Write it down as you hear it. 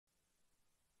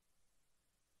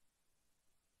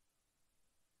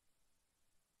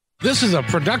This is a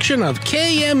production of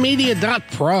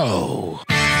KMmedia.pro.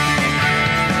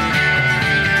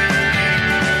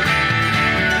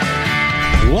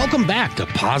 Welcome back to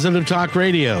Positive Talk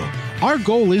Radio. Our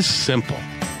goal is simple: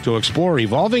 to explore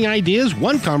evolving ideas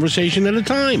one conversation at a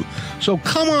time. So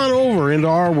come on over into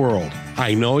our world.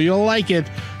 I know you'll like it,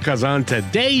 because on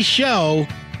today's show...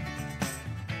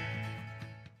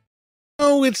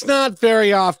 Oh, it's not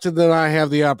very often that I have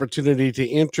the opportunity to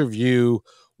interview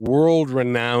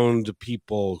world-renowned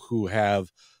people who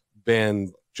have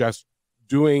been just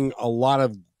doing a lot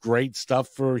of great stuff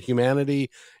for humanity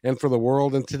and for the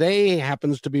world. And today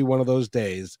happens to be one of those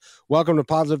days. Welcome to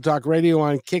Positive Talk Radio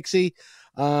on Kixie.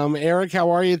 Eric,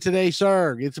 how are you today,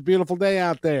 sir? It's a beautiful day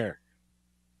out there.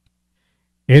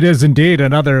 It is indeed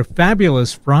another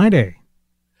fabulous Friday.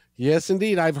 Yes,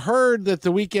 indeed. I've heard that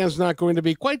the weekend's not going to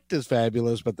be quite as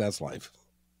fabulous, but that's life.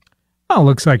 Well,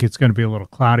 looks like it's going to be a little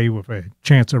cloudy with a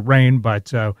chance of rain,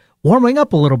 but warming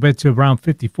up a little bit to around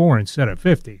 54 instead of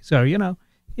 50. So, you know,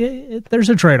 there's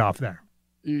a trade-off there.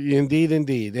 Indeed,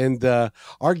 indeed. And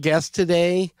our guests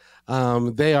today,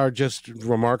 they are just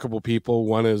remarkable people.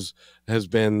 One has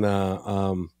been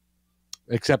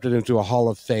accepted into a Hall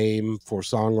of Fame for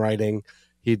songwriting.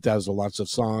 He does lots of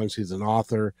songs. He's an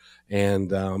author. And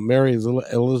Mary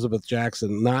Elizabeth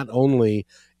Jackson not only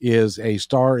is a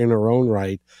star in her own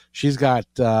right, she's got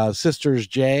sisters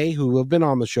Jay, who have been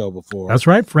on the show before. That's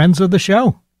right, friends of the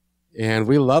show. And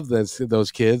we love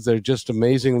those kids. They're just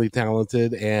amazingly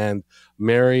talented. And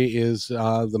Mary is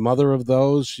the mother of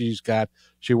those. She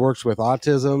works with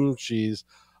autism. She's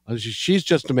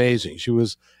just amazing. She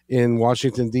was in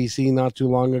Washington, D.C. not too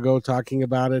long ago talking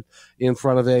about it in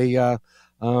front of a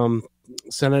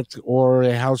Senate or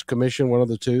a House commission, one of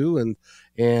the two.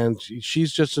 And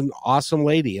she's just an awesome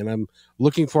lady. And I'm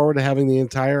looking forward to having the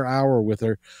entire hour with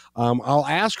her. I'll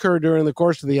ask her during the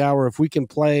course of the hour if we can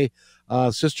play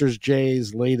Sisters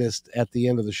Jay's latest at the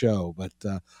end of the show, but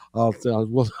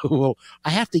I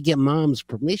have to get Mom's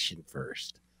permission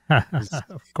first.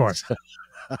 Of course.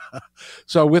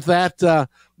 So with that,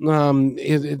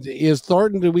 is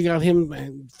Thornton? We got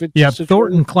him.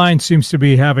 Thornton Cline seems to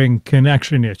be having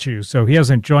connection issues, so he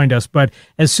hasn't joined us. But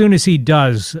as soon as he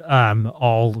does,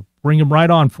 I'll bring him right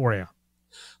on for you.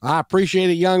 I appreciate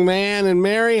it, young man. And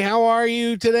Mary, how are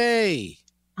you today?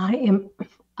 I am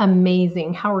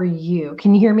amazing. How are you?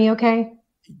 Can you hear me okay?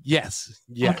 Yes.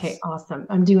 Okay, awesome.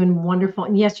 I'm doing wonderful.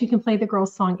 And yes, you can play the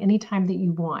girl's song anytime that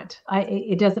you want.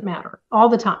 It doesn't matter. All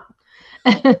the time.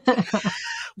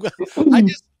 Well,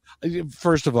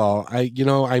 first of all,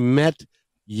 I met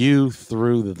you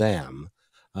through them.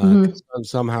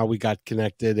 Somehow we got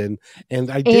connected and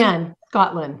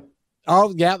Scotland.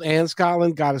 Oh yeah. And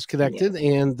Scotland got us connected.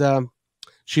 Yes. And,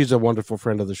 she's a wonderful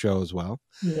friend of the show as well.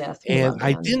 Yes. And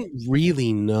I didn't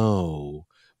really know,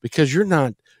 because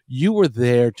you were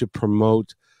there to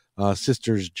promote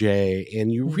Sisters Jay,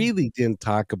 and you really didn't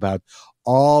talk about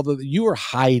you were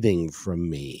hiding from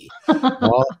me,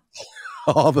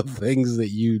 all the things that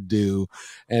you do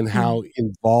and how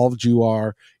involved you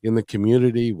are in the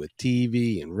community with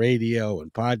TV and radio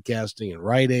and podcasting and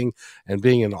writing and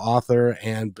being an author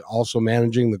and also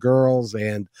managing the girls.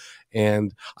 And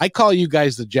I call you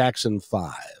guys the Jackson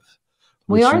 5.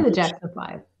 We are the Jackson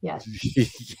 5. Yes.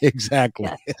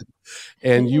 Exactly. Yes.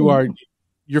 And you're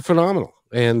phenomenal.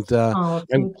 And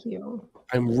thank you.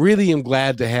 I'm really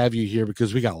glad to have you here,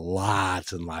 because we got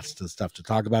lots and lots of stuff to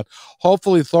talk about.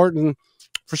 Hopefully Thornton,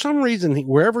 for some reason,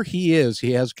 wherever he is,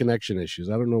 he has connection issues.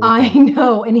 I don't know. I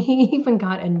know. And he even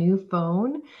got a new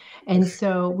phone. And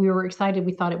so we were excited.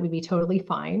 We thought it would be totally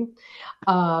fine.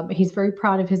 He's very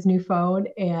proud of his new phone.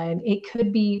 And it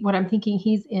could be what I'm thinking.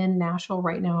 He's in Nashville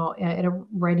right now at a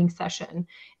writing session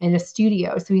in a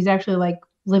studio. So he's actually like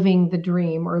living the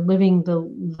dream, or living the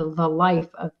life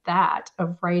of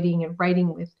writing and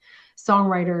writing with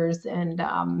songwriters.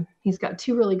 And he's got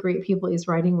two really great people he's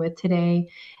writing with today.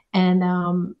 And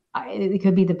it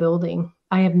could be the building.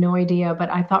 I have no idea,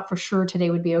 but I thought for sure today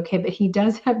would be okay. But he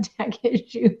does have tech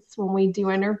issues when we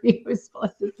do interviews,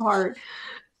 bless his heart.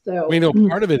 So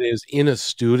part of it is in a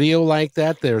studio like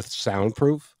that, they're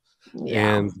soundproof.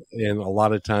 Yeah. And a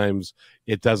lot of times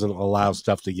it doesn't allow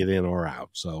stuff to get in or out.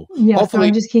 So hopefully, so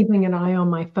I'm just keeping an eye on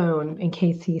my phone in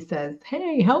case he says,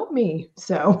 "Hey, help me."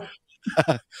 So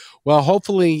well,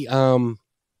 hopefully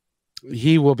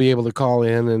he will be able to call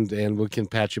in and we can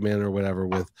patch him in or whatever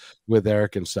with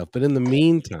Eric and stuff. But in the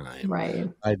meantime, right,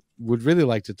 I would really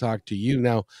like to talk to you.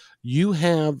 Now, you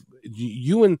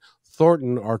and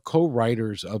Thornton are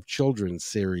co-writers of children's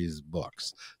series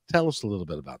books. Tell us a little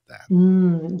bit about that.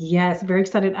 Yes, very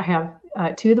excited. I have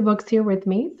two of the books here with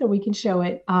me, so we can show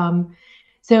it.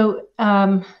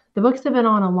 the books have been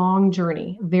on a long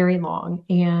journey, very long.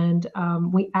 And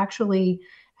we actually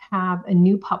have a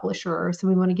new publisher. So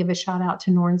we want to give a shout out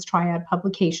to Norns Triad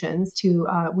Publications.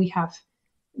 We have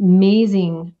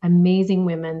amazing, amazing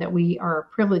women that we are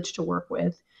privileged to work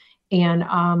with.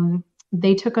 And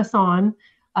they took us on.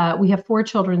 We have 4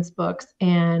 children's books,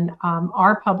 and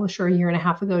our publisher a year and a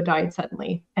half ago died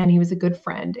suddenly, and he was a good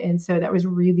friend. And so that was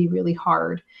really, really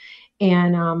hard,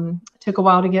 and took a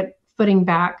while to get footing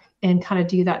back and kind of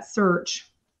do that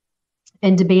search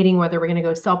and debating whether we're going to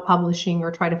go self-publishing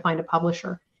or try to find a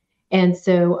publisher. And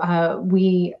so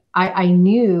I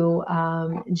knew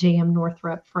J.M.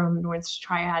 Northrup from North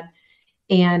Triad,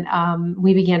 and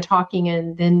we began talking,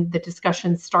 and then the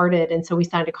discussion started. And so we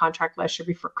signed a contract last year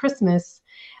before Christmas.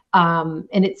 And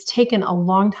it's taken a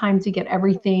long time to get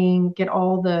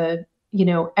all the,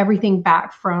 everything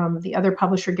back from the other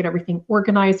publisher, get everything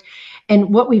organized.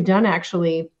 And what we've done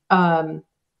actually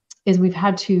is we've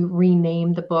had to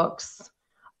rename the books.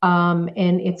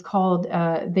 And it's called,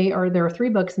 there are 3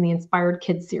 books in the Inspired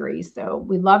Kids series. So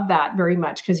we love that very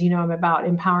much because, I'm about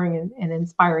empowering and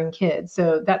inspiring kids.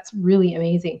 So that's really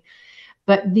amazing.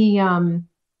 But the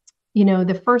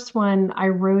first one, I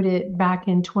wrote it back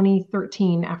in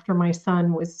 2013 after my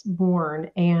son was born.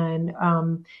 And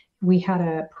we had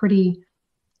a pretty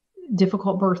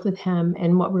difficult birth with him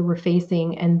and what we were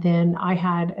facing. And then I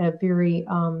had a very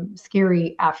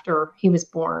scary after he was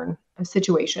born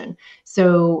situation.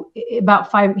 So he was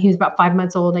about 5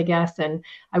 months old, I guess. And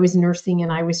I was nursing,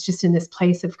 and I was just in this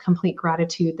place of complete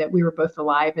gratitude that we were both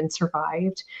alive and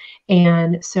survived.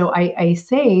 And so I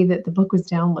say that the book was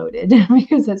downloaded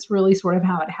because that's really sort of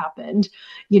how it happened,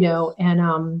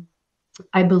 and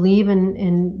I believe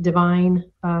in divine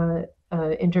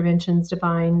interventions,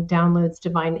 divine downloads,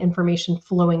 divine information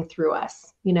flowing through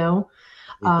us,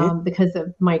 because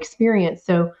of my experience.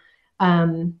 So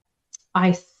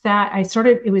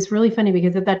it was really funny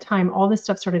because at that time, all this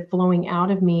stuff started flowing out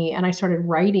of me, and I started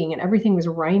writing, and everything was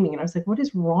rhyming. And I was like, what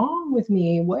is wrong with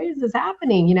me? Why is this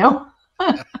happening? And,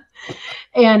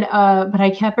 but I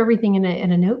kept everything in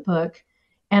a notebook,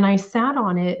 and I sat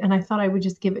on it, and I thought I would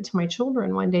just give it to my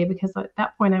children one day, because at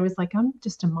that point I was like, I'm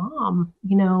just a mom,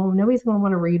 nobody's going to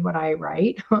want to read what I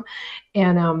write.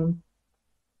 And,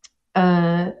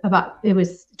 it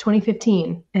was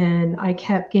 2015, and I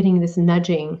kept getting this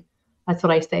nudging. That's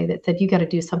what I say, that said, you got to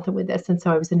do something with this. And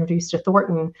so I was introduced to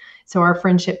Thornton. So our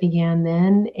friendship began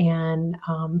then. And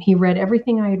he read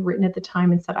everything I had written at the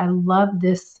time and said, I love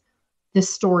this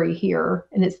story here.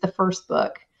 And it's the first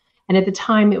book. And at the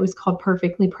time it was called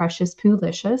Perfectly Precious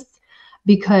Poolicious,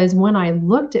 because when I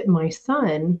looked at my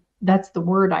son, that's the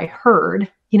word I heard.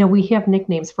 We have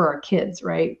nicknames for our kids,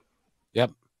 right?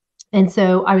 Yep. And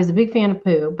so I was a big fan of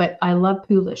Pooh, but I love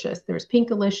Poolicious. There's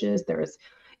Pinkalicious. There's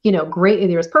great.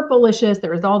 There's Purplelicious.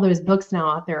 There's all those books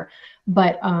now out there.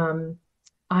 But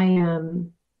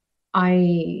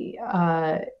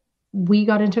we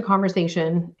got into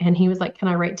conversation, and he was like, can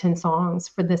I write 10 songs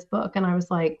for this book? And I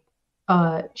was like,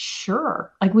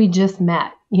 sure. Like, we just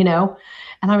met,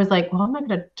 and I was like, well, I'm not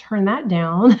going to turn that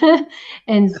down.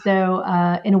 And so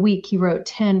in a week, he wrote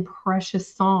 10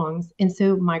 precious songs. And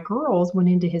so my girls went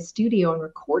into his studio and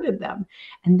recorded them.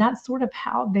 And that's sort of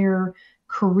how their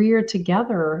career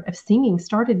together of singing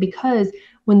started, because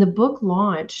when the book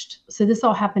launched, so this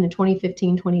all happened in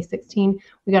 2015, 2016,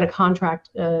 we got a contract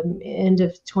end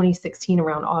of 2016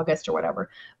 around August or whatever.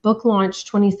 Book launched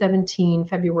 2017,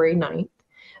 February 9th.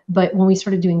 But when we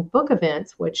started doing book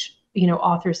events, which,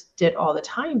 authors did all the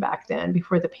time back then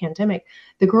before the pandemic,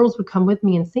 the girls would come with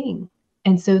me and sing.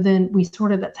 And so then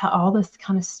that's how all this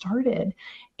kind of started.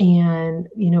 And,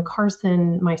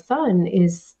 Carson, my son,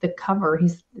 is the cover.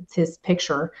 It's his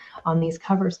picture on these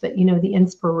covers. But, the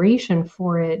inspiration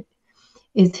for it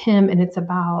is him. And it's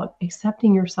about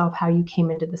accepting yourself, how you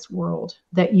came into this world,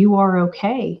 that you are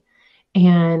okay.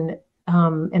 And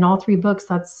in all 3 books,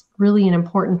 that's really an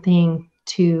important thing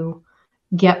to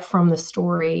get from the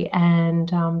story. And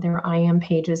there are I am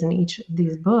pages in each of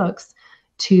these books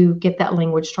to get that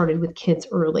language started with kids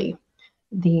early.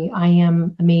 I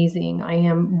am amazing, I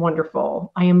am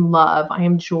wonderful, I am love, I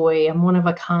am joy, I'm one of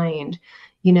a kind,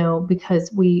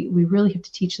 because we really have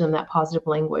to teach them that positive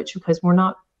language, because we're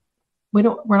not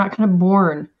kind of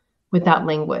born with that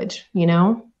language,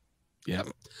 Yep.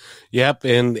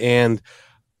 And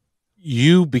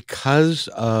you, because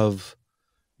of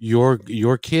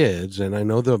your kids, and I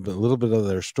know a little bit of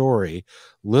their story,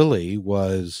 Lily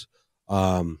was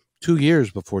 2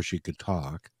 years before she could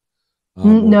talk.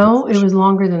 No, it was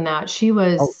longer than that. She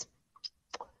was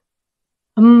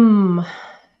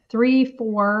 3,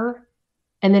 4,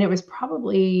 and then it was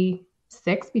probably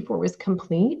 6 before it was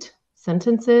complete.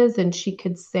 sentences, and she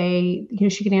could say,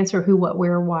 she could answer who, what,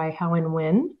 where, why, how, and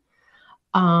when.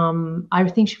 I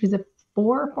think she was a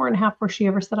 4.5 before she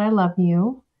ever said I love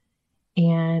you.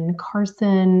 And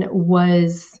Carson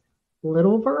was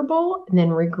little verbal and then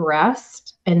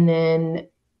regressed, and then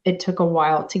it took a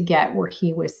while to get where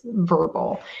he was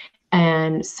verbal.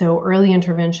 And so early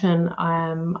intervention,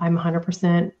 I'm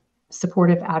 100%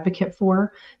 supportive advocate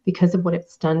for, because of what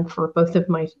it's done for both of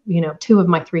my, 2 of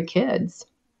my 3 kids.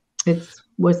 It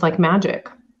was like magic.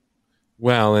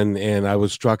 Well, and I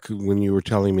was struck when you were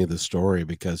telling me the story,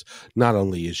 because not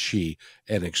only is she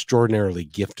an extraordinarily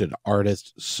gifted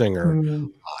artist, singer,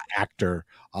 actor,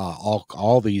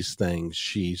 all these things,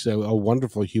 she's a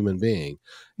wonderful human being,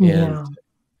 and Yeah.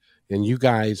 and you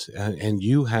guys and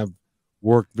you have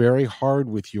worked very hard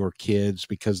with your kids,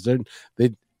 because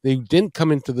they didn't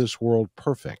come into this world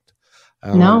perfect,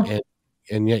 No.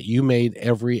 and yet you made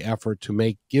every effort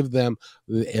to give them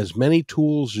as many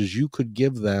tools as you could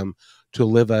give them to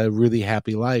live a really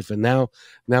happy life. And now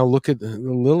look at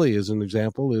Lily as an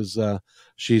example.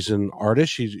 She's an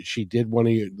artist. She did one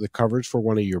of the covers for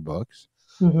one of your books.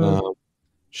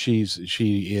 She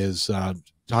is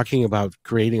talking about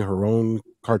creating her own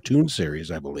cartoon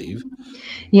series, I believe.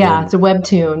 Yeah, it's a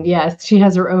webtoon. Yes, she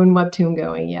has her own webtoon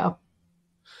going. Yeah.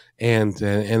 And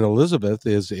Elizabeth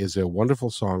is a wonderful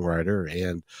songwriter,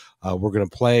 and we're going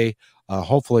to play.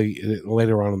 Hopefully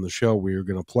later on in the show, we're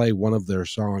going to play one of their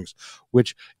songs,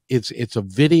 which it's a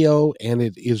video, and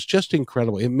it is just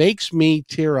incredible. It makes me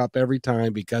tear up every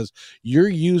time, because you're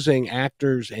using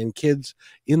actors and kids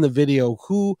in the video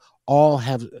who all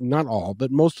have, not all,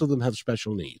 but most of them have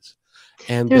special needs,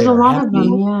 and There's a they're lot of them.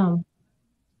 happy. Yeah.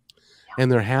 And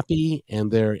they're happy,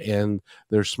 and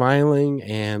they're smiling,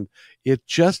 and it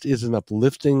just is an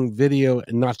uplifting video,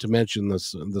 and not to mention the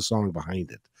song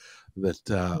behind it that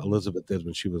Elizabeth did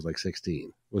when she was like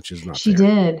 16, which is not She fair.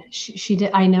 did. She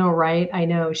did. I know, right? I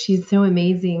know. She's so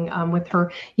amazing with her,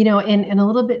 and a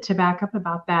little bit to back up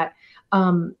about that.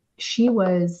 She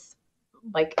was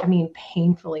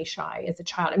painfully shy as a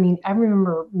child. I mean, I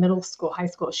remember middle school, high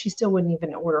school, she still wouldn't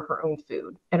even order her own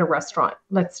food at a restaurant.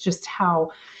 That's just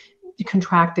how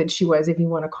contracted she was, if you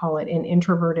want to call it, and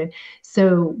introverted.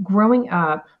 So growing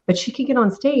up, but she could get on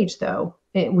stage though,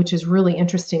 which is really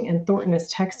interesting. And Thornton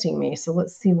is texting me, so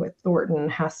let's see what Thornton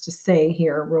has to say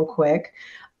here real quick.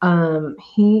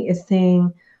 He is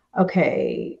saying,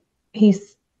 okay, he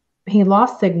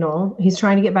lost signal. He's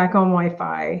trying to get back on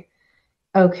Wi-Fi.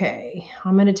 Okay,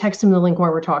 I'm going to text him the link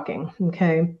while we're talking.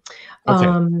 Okay.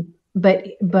 But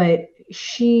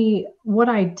what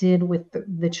I did with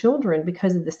the children,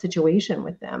 because of the situation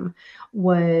with them,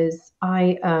 was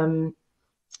I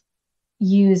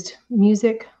used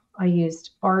music, I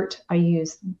used art, I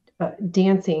used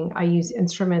dancing, I used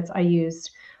instruments, I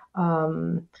used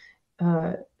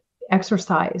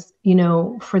exercise,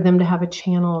 for them to have a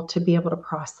channel to be able to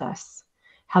process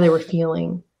how they were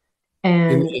feeling.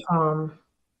 And go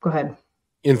ahead.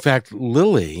 In fact,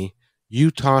 Lily,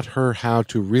 you taught her how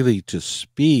to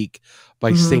speak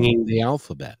by singing the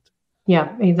alphabet.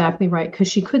 Yeah, exactly right. Because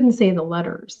she couldn't say the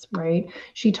letters, right?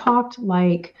 She talked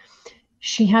like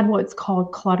she had what's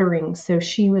called cluttering. So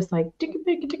she was like,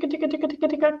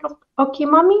 okay,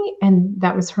 mommy. And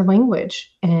that was her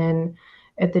language. And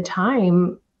at the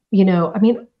time,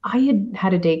 I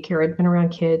had a daycare. I'd been around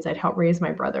kids. I'd helped raise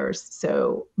my brothers.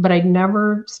 So, but I'd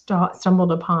never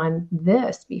stumbled upon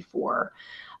this before.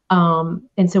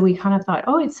 And so we kind of thought,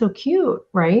 oh, it's so cute,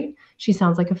 right? She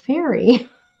sounds like a fairy.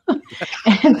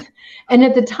 and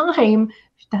at the time,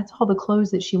 that's all the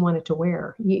clothes that she wanted to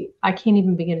wear. I can't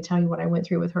even begin to tell you what I went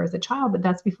through with her as a child, but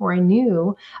that's before I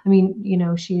knew. I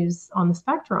mean, she's on the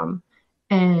spectrum,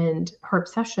 and her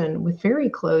obsession with fairy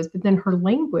clothes, but then her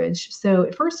language. So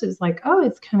at first it was like, oh,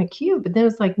 it's kind of cute. But then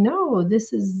it's like, no,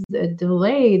 this is a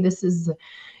delay. This is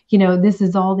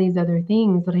all these other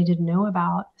things that I didn't know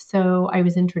about. So I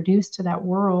was introduced to that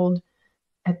world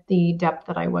at the depth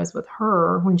that I was with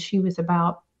her when she was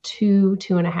about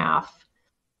 2.5.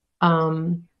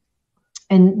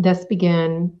 And thus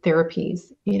began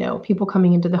therapies, people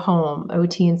coming into the home,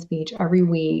 OT and speech every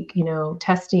week,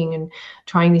 testing and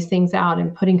trying these things out,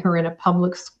 and putting her in a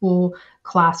public school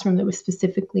classroom that was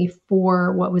specifically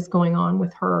for what was going on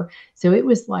with her. So it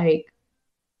was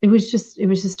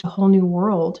just a whole new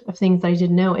world of things I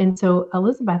didn't know. And so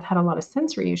Elizabeth had a lot of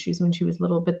sensory issues when she was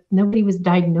little, but nobody was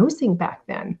diagnosing back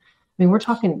then. I mean, we're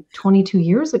talking 22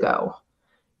 years ago.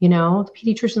 The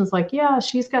pediatrician's like, yeah,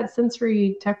 she's got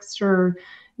sensory texture,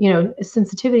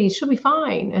 sensitivity. She'll be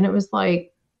fine. And it was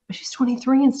like, she's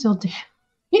 23 and still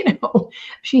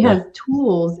She has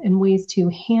tools and ways to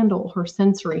handle her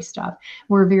sensory stuff.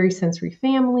 We're a very sensory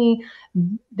family.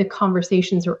 The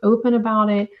conversations are open about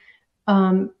it.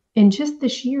 And just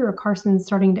this year, Carson's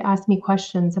starting to ask me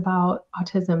questions about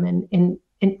autism, and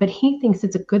but he thinks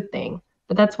it's a good thing.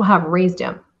 But that's how I've raised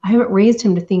him. I haven't raised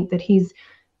him to think that he's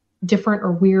different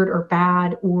or weird or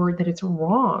bad or that it's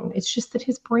wrong. It's just that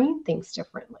his brain thinks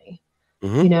differently,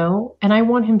 And I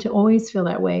want him to always feel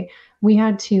that way. We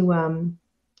had to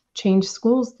change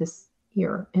schools this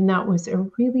year, and that was a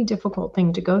really difficult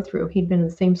thing to go through. He'd been in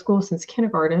the same school since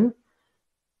kindergarten.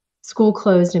 School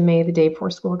closed in May, the day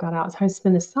before school got out. So I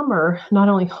spent the summer not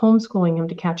only homeschooling him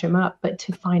to catch him up, but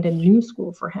to find a new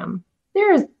school for him.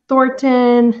 There's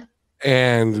Thornton.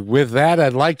 And with that,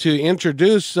 I'd like to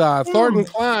introduce Thornton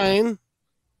Cline.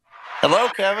 Hello,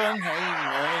 Kevin. Hey,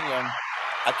 Mary.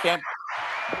 I can't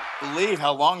believe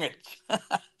how long it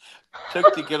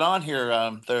took to get on here.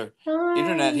 The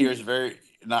internet here is very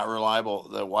not reliable.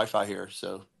 The Wi-Fi here.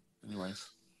 So, anyways.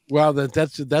 Well,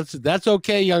 that's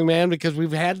okay, young man, because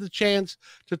we've had the chance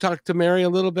to talk to Mary a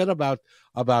little bit about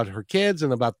her kids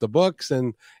and about the books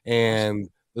and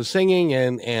the singing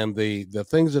and the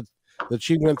things that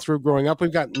she went through growing up. We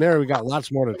got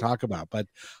lots more to talk about, but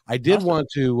I did want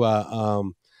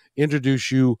to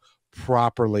introduce you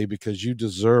properly because you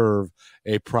deserve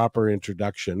a proper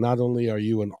introduction. Not only are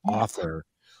you an author,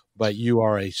 but you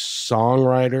are a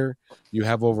songwriter. You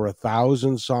have over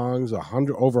 1,000 songs,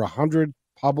 over 100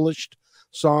 published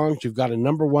songs. You've got a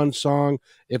 #1 song.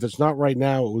 If it's not right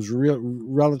now, it was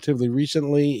relatively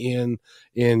recently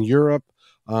in Europe.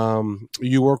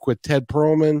 You work with Ted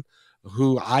Perlman,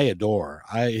 who I adore.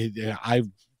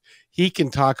 He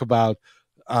can talk about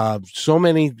so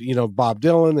many, Bob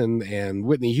Dylan and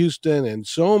Whitney Houston and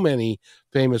so many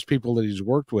famous people that he's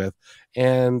worked with.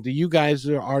 And you guys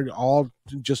are all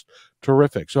just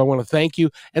terrific. So I want to thank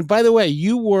you. And by the way,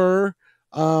 you were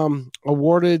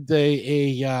awarded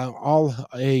a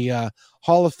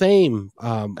Hall of Fame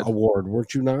award,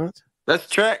 weren't you not? That's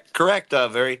correct.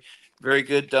 Very, very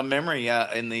good memory.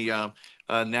 In the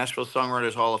Nashville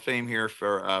Songwriters Hall of Fame here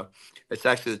for it's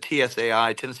actually the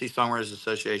TSAI, Tennessee Songwriters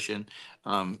Association,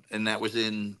 and that was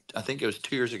I think it was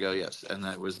 2 years ago. Yes, and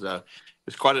that was it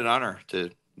was quite an honor to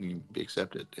be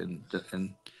accepted and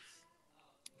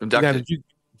inducted. Now,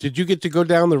 did you get to go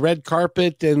down the red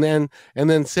carpet and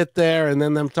then sit there and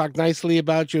then them talk nicely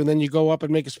about you and then you go up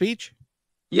and make a speech?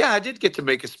 Yeah, I did get to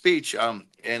make a speech, and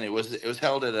it was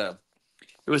held at a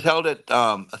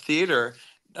theater.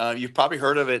 You've probably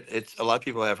heard of it. It's a lot of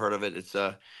people have heard of it.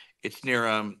 It's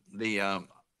near the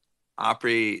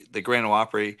Opry, the Grand Ole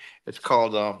Opry. It's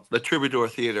called the Troubadour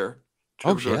Theater.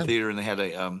 Theater, and they had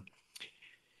a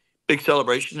big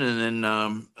celebration, and then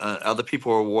other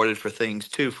people were awarded for things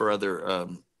too, for other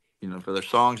for their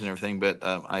songs and everything. But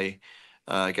I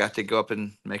got to go up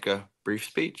and make a brief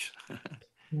speech.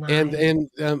 Nice. And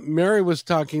Mary was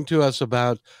talking to us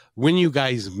about when you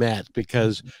guys met,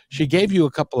 because she gave you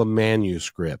a couple of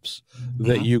manuscripts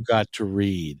that you got to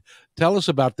read. Tell us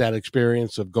about that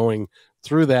experience of going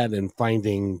through that and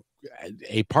finding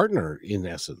a partner, in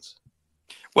essence.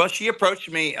 Well, she approached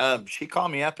me. She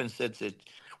called me up and said that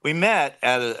we met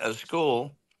at a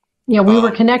school. Yeah, we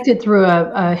were connected through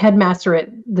a headmaster at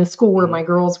the school where my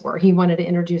girls were. He wanted to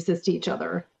introduce us to each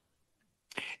other.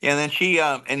 Yeah, and then she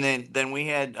and then we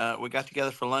had we got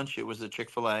together for lunch. It was a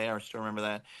Chick-fil-A. I still remember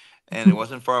that, and it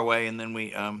wasn't far away. And then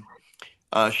we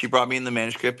she brought me in the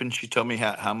manuscript, and she told me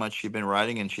how much she'd been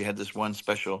writing, and she had this one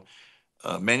special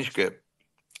manuscript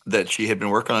that she had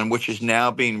been working on, which is now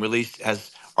being released,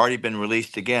 has already been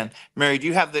released again. Mary, do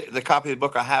you have the copy of the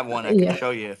book? I have one. I can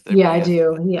show you. I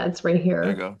do. Yeah, it's right here.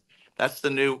 There you go. That's the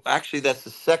new. Actually, that's the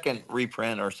second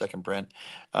reprint or second print.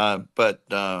 But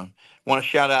want to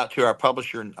shout out to our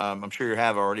publisher. I'm sure you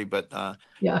have already, but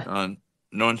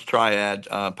Nolan's Triad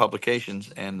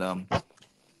Publications, and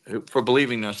for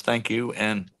believing us, thank you.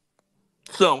 And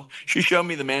so she showed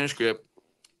me the manuscript,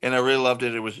 and I really loved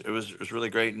it. It was really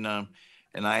great.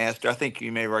 And I asked her. I think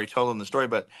you may have already told them the story,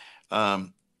 but I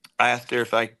asked her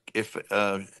if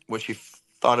what she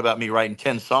thought about me writing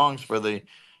 10 songs for the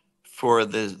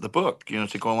book,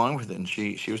 to go along with it. And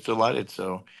she was delighted.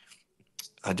 So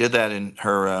I did that, and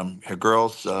her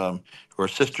girls, who are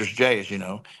Sisters J, as you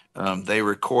know, they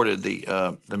recorded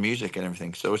the music and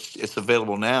everything. So it's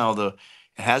available now.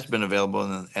 It has been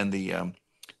available, and the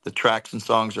tracks and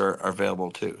songs are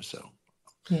available too. So.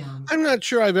 Yeah. I'm not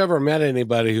sure I've ever met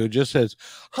anybody who just says,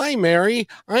 "Hi, Mary,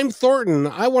 I'm Thornton.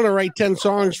 I want to write 10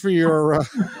 songs for your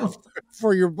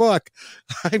for your book."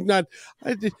 I'm not.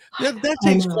 That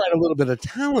takes quite a little bit of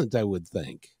talent, I would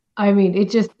think. I mean,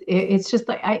 it's just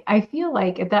like I feel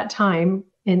like at that time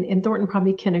and Thornton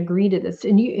probably can agree to this,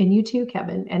 and you too,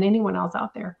 Kevin, and anyone else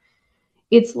out there.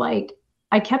 It's like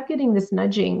I kept getting this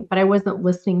nudging, but I wasn't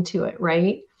listening to it,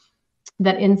 right?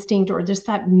 That instinct or just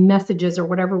that messages or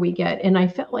whatever we get. And I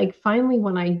felt like finally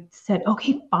when I said,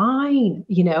 okay, fine,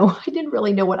 I didn't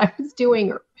really know what I was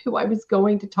doing or who I was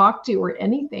going to talk to or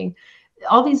anything.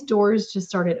 All these doors just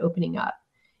started opening up.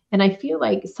 And I feel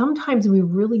like sometimes we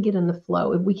really get in the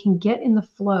flow. If we can get in the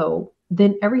flow,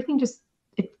 then everything just,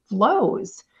 it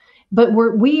flows. But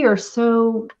we are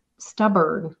so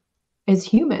stubborn as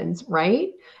humans, right?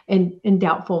 And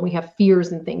doubtful. We have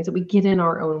fears and things that we get in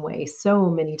our own way so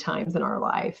many times in our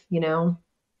life, Mary,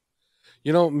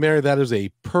 that is a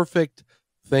perfect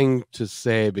thing to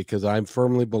say, because I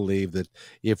firmly believe that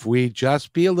if we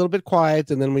just be a little bit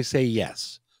quiet and then we say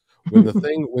yes,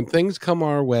 when things come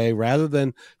our way, rather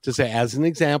than to say, as an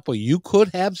example, you could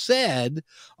have said,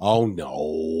 oh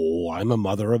no, I'm a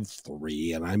mother of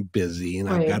 3 and I'm busy and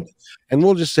I've got, and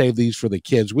we'll just save these for the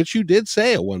kids, which you did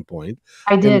say at one point.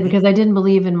 I did, because I didn't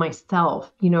believe in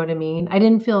myself. You know what I mean? I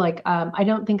didn't feel like, I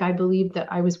don't think I believed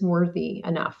that I was worthy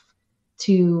enough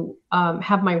to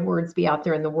have my words be out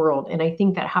there in the world. And I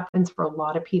think that happens for a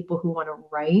lot of people who want to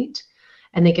write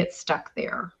and they get stuck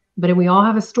there. But we all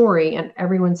have a story, and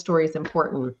everyone's story is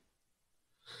important.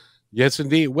 Yes,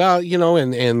 indeed. Well,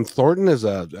 and Thornton is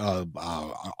a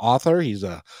author. He's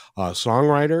a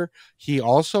songwriter. He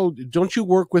also, don't you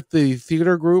work with the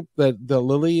theater group that the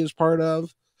Lily is part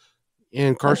of,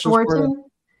 and Carson's part of?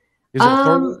 Is it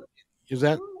Thornton? Is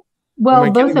that?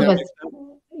 Well, both of us.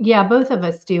 Yeah, both of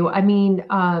us do. I mean,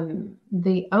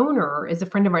 the owner is a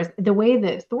friend of ours. The way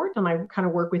that Thornton and I kind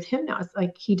of work with him now is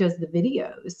like he does the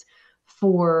videos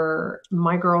for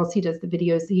My Girls. He does the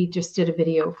videos. He just did a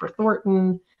video for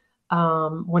Thornton.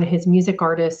 One of his music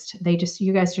artists.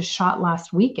 You guys just shot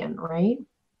last weekend, right?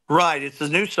 Right. It's a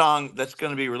new song that's going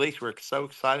to be released. We're so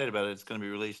excited about it. It's going to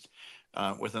be released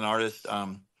with an artist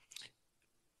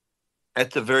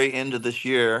at the very end of this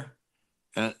year.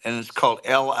 And it's called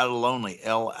L Out of Lonely,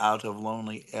 L Out of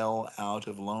Lonely, L Out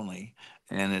of Lonely.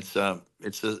 And it's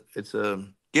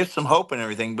gives some hope and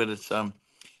everything, but it's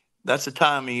that's the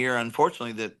time of year,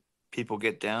 unfortunately, that people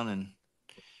get down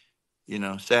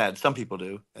and sad. Some people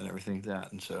do, and everything like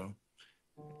that. And so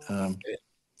and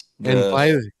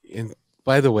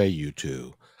by the way, you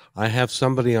two, I have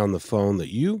somebody on the phone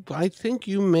that I think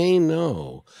you may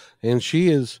know, and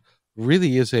she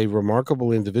really is a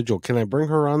remarkable individual. Can I bring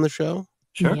her on the show?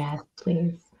 Sure. Yes,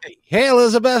 please. Hey,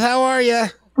 Elizabeth, how are you?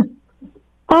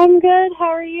 I'm good. How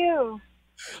are you?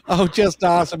 Oh, just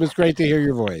awesome. It's great to hear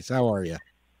your voice. How are you?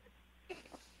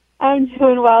 I'm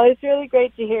doing well. It's really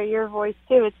great to hear your voice,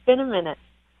 too. It's been a minute.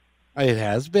 It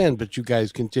has been, but you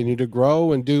guys continue to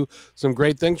grow and do some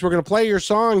great things. We're going to play your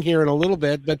song here in a little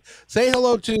bit, but say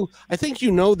hello to, I think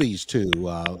you know these two,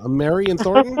 Mary and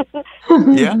Thornton?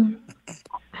 Yeah.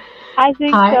 I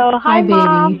think so. Hi,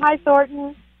 Mom. Hi,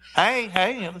 Thornton. Hey.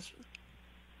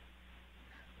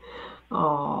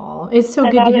 Oh, it's so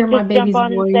good to hear my baby's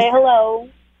voice. And say hello.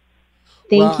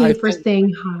 Thank you for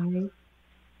saying hi.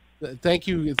 Thank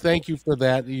you for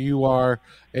that. You are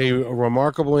a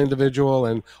remarkable individual.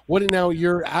 And now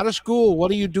you're out of school.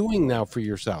 What are you doing now for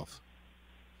yourself?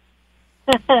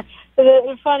 A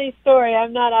funny story.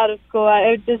 I'm not out of school.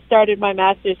 I just started my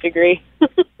master's degree.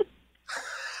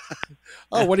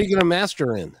 Oh, what are you going to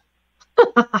master in?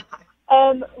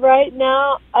 Right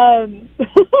now,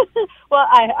 well,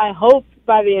 I hope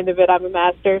by the end of it I'm a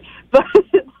master, but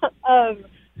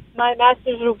my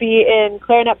master's will be in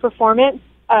clarinet performance,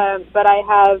 but I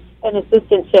have an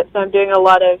assistantship, so I'm doing a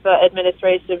lot of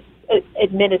administrative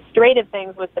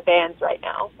things with the bands right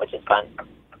now, which is fun.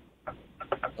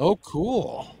 Oh,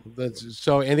 cool.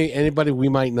 So anybody we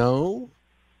might know?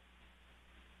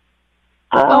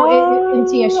 In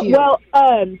TSU. Well,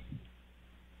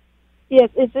 yes,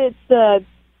 it's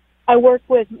I work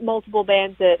with multiple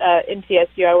bands at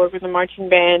MTSU. I work with the marching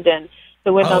band and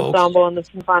the wind ensemble and the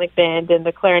symphonic band and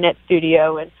the clarinet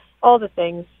studio and all the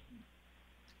things.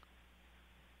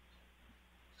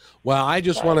 Well, I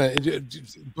just want to,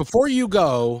 before you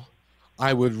go,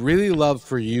 I would really love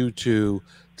for you to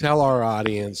tell our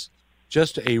audience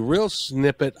just a real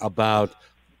snippet about,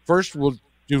 first we'll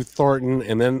do Thornton,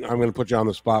 and then I'm going to put you on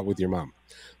the spot with your mom.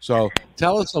 So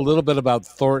tell us a little bit about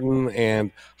Thornton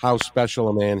and how special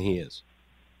a man he is.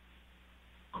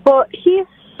 Well, he's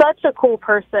such a cool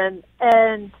person,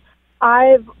 and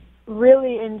I've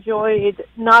really enjoyed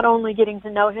not only getting to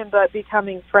know him, but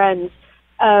becoming friends,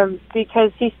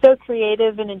 because he's so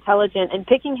creative and intelligent, and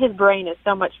picking his brain is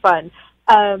so much fun.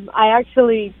 I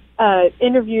actually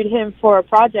interviewed him for a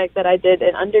project that I did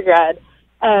in undergrad,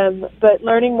 But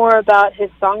learning more about his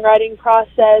songwriting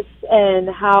process and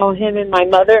how him and my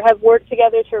mother have worked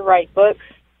together to write books,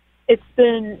 it's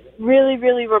been really,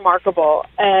 really remarkable.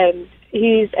 And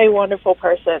he's a wonderful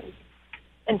person.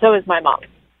 And so is my mom.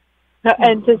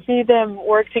 And to see them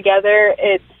work together,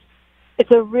 it's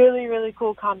a really, really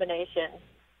cool combination.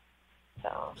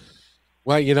 So.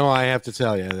 Well, you know, I have to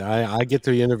tell you, I get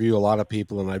to interview a lot of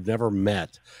people, and I've never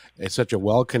met such a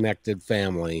well-connected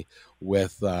family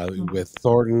with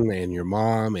Thornton and your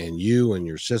mom and you and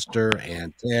your sister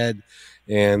and Ted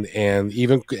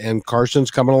and Carson's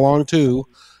coming along too.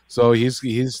 So he's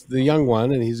the young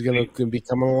one, and he's going to be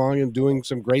coming along and doing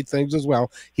some great things as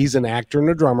well. He's an actor and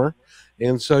a drummer.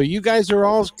 And so you guys are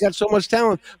all got so much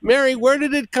talent. Mary, where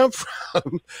did it come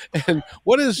from? And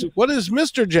what does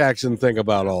Mr. Jackson think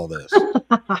about all this?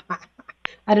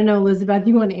 I don't know, Elizabeth.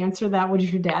 You want to answer that? What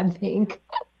does your dad think?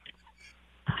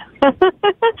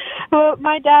 Well,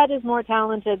 my dad is more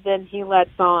talented than he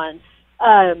lets on.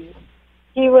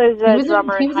 He was a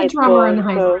drummer in high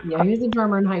school. Yeah, he was a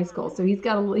drummer in high school, so he's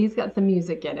got some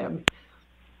music in him.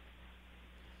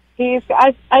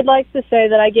 I'd like to say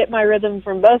that I get my rhythm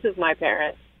from both of my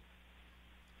parents.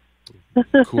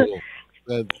 Cool.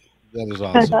 That is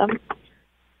awesome.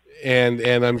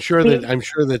 And I'm sure that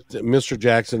Mr.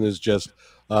 Jackson is just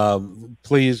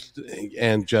pleased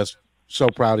and just so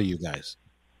proud of you guys.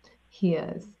 He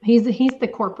is. He's the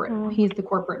corporate. He's the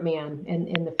corporate man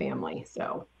in the family.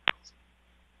 So.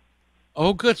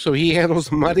 Oh, good. So he handles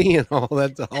the money and all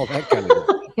that kind of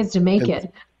thing. He has to make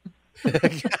it.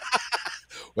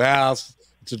 Well,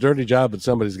 it's a dirty job, but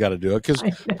somebody's got to do it, because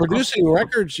producing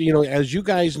records, you know, as you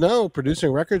guys know, producing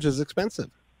records is expensive.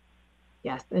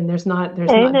 Yes, and there's not the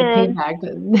payback.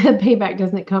 The payback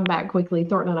doesn't come back quickly.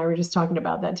 Thornton and I were just talking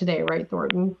about that today, right,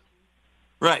 Thornton?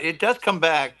 Right, it does come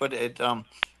back, but it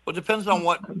depends on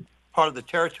what part of the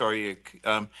territory.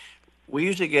 We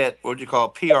usually get what you call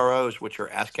PROs, which are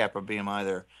ASCAP or BMI.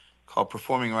 They're called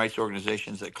performing rights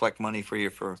organizations that collect money for you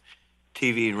for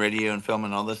TV and radio and film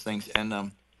and all those things.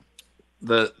 And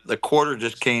the quarter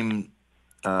just came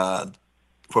for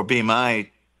BMI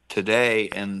today,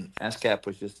 and ASCAP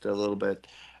was just a little bit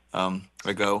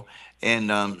ago.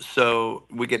 And so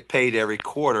we get paid every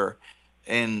quarter.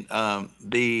 And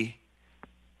the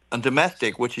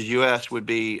domestic, which is U.S., would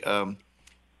be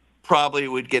probably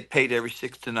would get paid every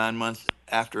 6 to 9 months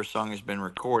after a song has been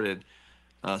recorded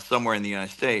somewhere in the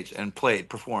United States and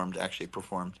performed.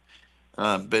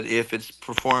 But if it's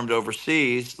performed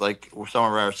overseas, like some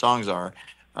of our songs are,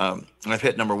 and I've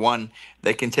hit number one,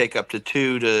 they can take up to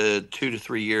 2 to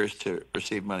 3 years to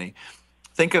receive money.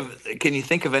 Can you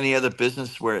think of any other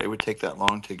business where it would take that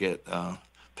long to get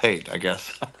paid, I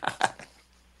guess?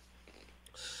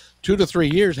 2 to 3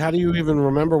 years. How do you even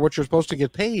remember what you're supposed to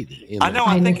get paid?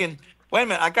 I'm thinking, wait a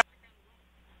minute, I got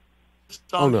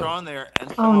songs are on there.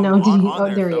 And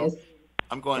there he is.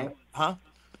 I'm going, okay. Huh?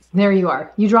 There you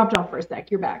are. You dropped off for a sec.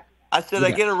 You're back. I said,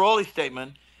 I get a rolling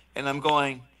statement, and I'm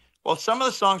going, well, some of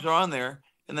the songs are on there,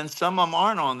 and then some of them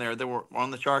aren't on there that were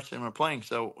on the charts and were playing.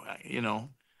 So, you know.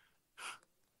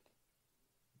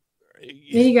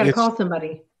 Then you got to call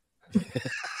somebody.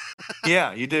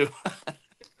 Yeah, you do.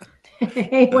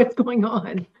 Hey, what's going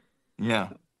on? Yeah.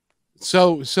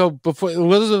 So before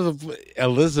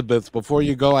Elizabeth, before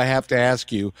you go, I have to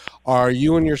ask you, are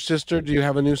you and your sister, do you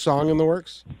have a new song in the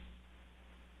works?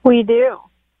 We do.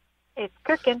 It's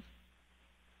cooking.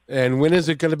 And when is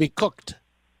it going to be cooked?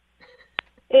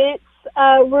 It's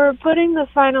we're putting the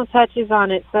final touches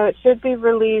on it, so it should be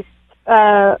released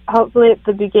hopefully at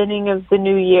the beginning of the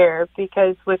new year,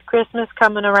 because with Christmas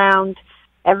coming around,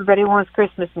 everybody wants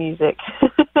Christmas music,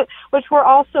 which we're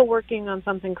also working on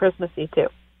something Christmassy too.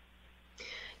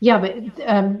 Yeah, but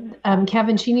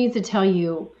Kevin, she needs to tell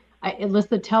you,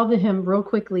 Alyssa, tell him real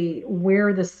quickly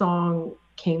where the song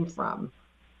came from.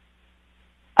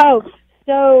 Oh,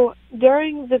 so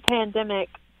during the pandemic,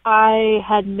 I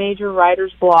had major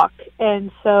writer's block,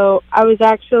 and so I was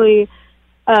actually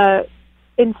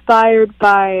inspired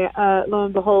by, lo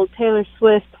and behold, Taylor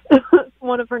Swift,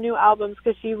 one of her new albums,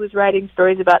 because she was writing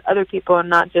stories about other people and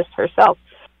not just herself.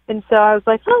 And so I was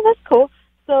like, oh, that's cool.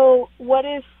 So what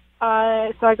if,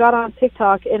 so I got on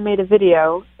TikTok and made a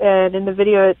video, and in the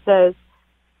video it says,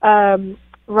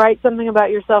 write something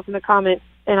about yourself in the comments,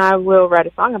 and I will write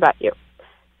a song about you,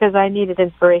 because I needed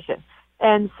inspiration.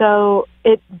 And so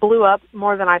it blew up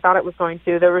more than I thought it was going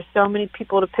to. There were so many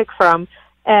people to pick from.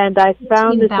 And I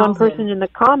found this one person in the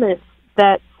comments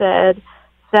that said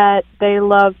that they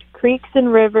loved creeks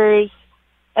and rivers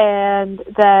and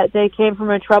that they came from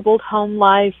a troubled home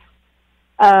life.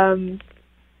 And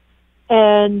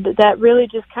that really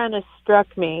just kind of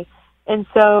struck me. And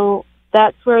so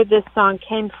that's where this song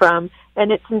came from.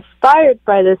 And it's inspired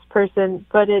by this person,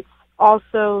 but it's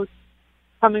also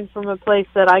coming from a place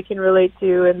that I can relate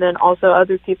to, and then also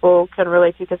other people can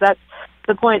relate to, because that's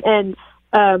the point. And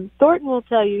Thornton will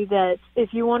tell you that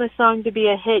if you want a song to be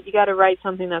a hit, you got to write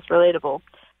something that's relatable.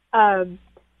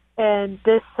 And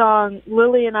this song,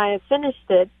 Lily and I have finished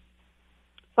it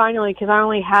finally, because I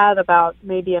only had about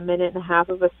maybe a minute and a half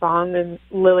of a song, and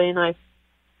Lily and I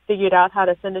figured out how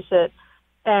to finish it.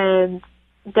 And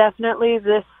definitely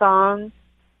this song,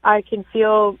 I can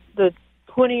feel the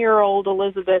 20-year-old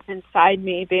Elizabeth inside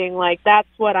me being like, that's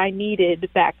what I needed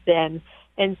back then.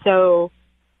 And so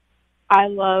I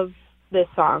love this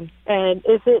song. And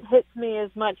if it hits me as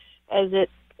much as it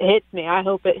hits me, I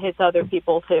hope it hits other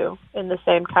people too in the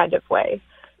same kind of way,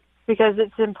 because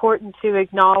it's important to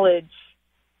acknowledge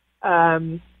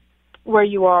where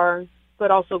you are, but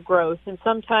also growth. And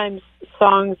sometimes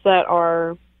songs that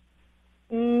are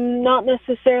not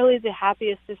necessarily the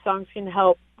happiest of songs can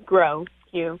help grow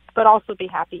you, but also be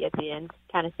happy at the end,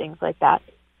 kind of things like that.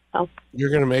 So. You're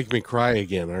going to make me cry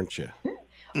again, aren't you?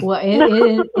 Well,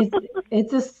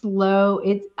 it's a slow.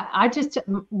 I just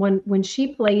when she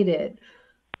played it,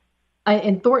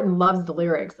 and Thornton loves the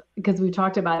lyrics because we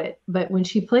talked about it. But when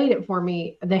she played it for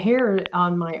me, the hair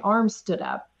on my arm stood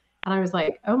up, and I was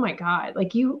like, "Oh my God!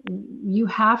 Like you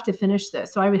have to finish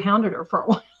this." So I hounded her for a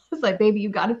while. I was like, "Baby, you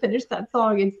got to finish that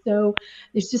song."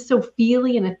 It's just so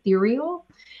feely and ethereal.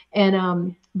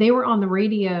 And they were on the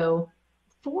radio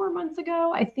 4 months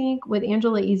ago, I think, with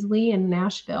Angela Easley in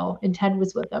Nashville, and Ted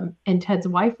was with them, and Ted's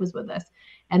wife was with us,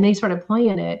 and they started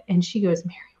playing it, and she goes,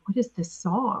 "Mary, what is this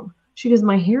song?" She goes,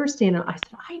 "My hair is standing up." I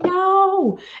said, "I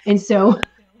know." And so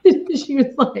she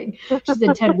was like, she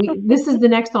said, "Ted, this is the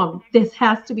next song. This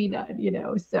has to be done, you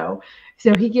know." So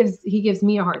he gives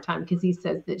me a hard time because he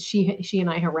says that she and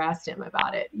I harassed him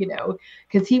about it, you know,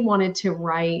 because he wanted to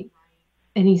write,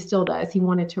 and he still does. He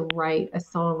wanted to write a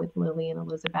song with Lily and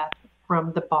Elizabeth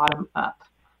from the bottom up,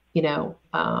 you know,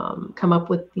 come up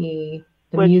with the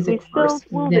music first,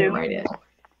 then write it.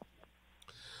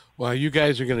 Well, you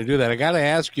guys are going to do that. I got to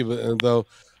ask you though,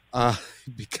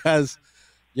 because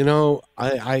you know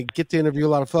I get to interview a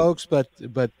lot of folks, but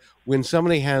when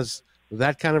somebody has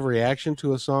that kind of reaction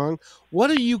to a song,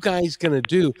 what are you guys going to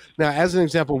do now? As an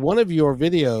example, one of your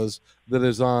videos that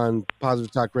is on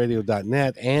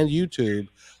positivetalkradio.net and YouTube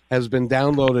has been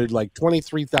downloaded like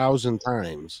 23,000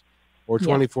 times. Or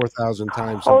 24,000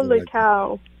 times. Holy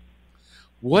cow.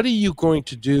 What are you going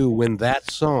to do when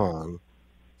that song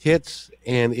hits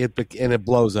and it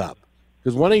blows up?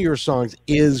 Because one of your songs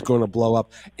is going to blow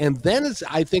up. And then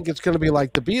I think it's going to be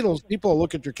like the Beatles. People will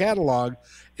look at your catalog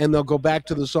and they'll go back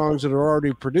to the songs that are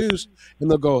already produced and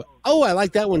they'll go, "Oh, I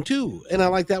like that one too. And I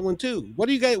like that one too." What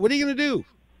are you going to do?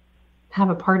 Have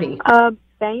a party.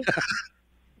 Thanks.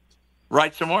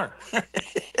 Write some more.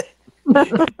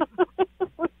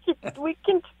 We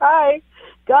can try,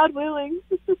 God willing.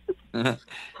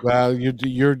 Well,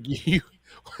 you're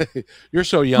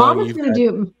so young.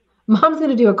 Mom's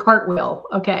gonna do a cartwheel.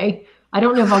 Okay, I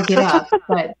don't know if I'll get up,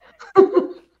 but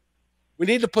we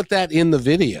need to put that in the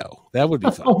video. That would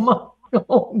be fun. Oh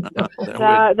no.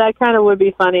 That kind of would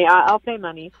be funny. I'll pay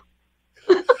money.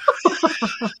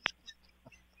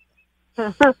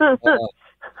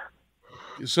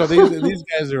 So these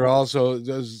guys are also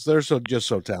they're just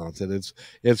so talented.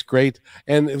 It's great.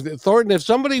 And Thornton, if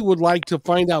somebody would like to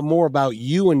find out more about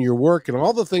you and your work and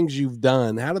all the things you've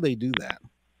done, how do they do that?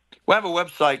 We have a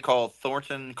website called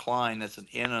Thornton Cline. That's an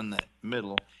N on the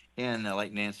middle, N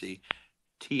like Nancy,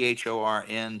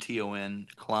 THORNTON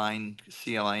Cline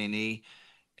CLINE,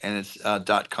 and it's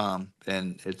 .com,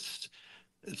 and it's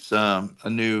a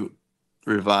new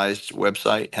revised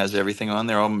website, has everything on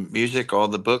there, all music, all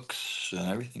the books, and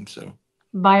everything. So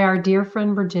by our dear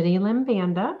friend Virginia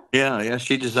Limbanda. Yeah,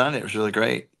 she designed it. It was really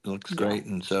great. It looks great.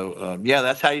 And so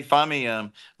that's how you find me.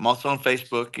 I'm also on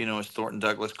Facebook. You know, it's Thornton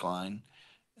Douglas Cline.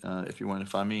 If you want to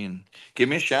find me, and give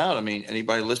me a shout. I mean,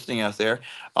 anybody listening out there,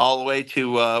 all the way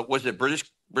to was it British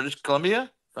Columbia,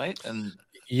 right? And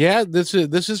yeah, this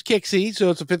is Kixie,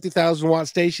 so it's a 50,000 watt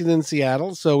station in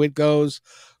Seattle. So it goes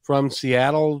from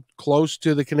Seattle close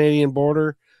to the Canadian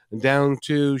border and down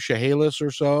to Chehalis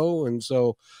or so. And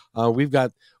so we've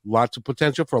got lots of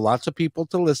potential for lots of people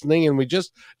to listening. And do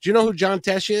you know who John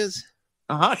Tesh is?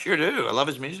 Sure do. I love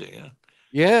his music. Yeah.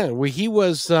 Yeah. Well,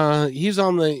 he's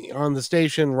on the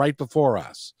station right before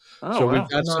us. So we've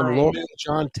got some loyal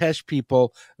John Tesh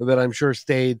people that I'm sure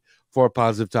stayed for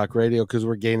Positive Talk Radio because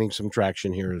we're gaining some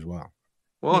traction here as well.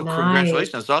 Well,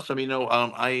 congratulations. That's awesome. You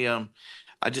know,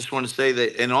 I just want to say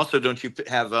that, and also, don't you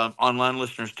have online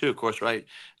listeners too? Of course, right?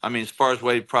 I mean, as far as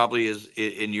Wade probably is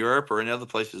in Europe or in other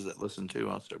places that listen to,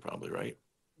 also probably right.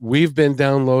 We've been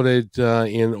downloaded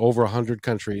in over 100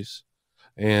 countries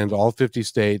and all 50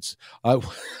 states. I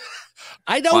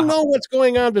don't know what's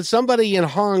going on, but somebody in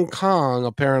Hong Kong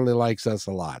apparently likes us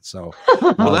a lot. So,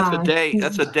 well, that's a day.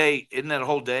 That's a day. Isn't that a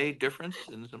whole day difference?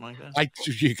 Isn't something like that?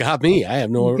 You got me. I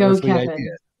have no Go, earthly Kevin.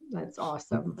 idea. That's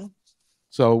awesome.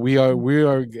 So we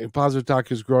are Positive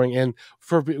Talk is growing, and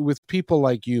with people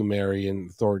like you, Mary and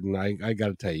Thornton, I got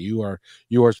to tell you,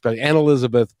 you are special, and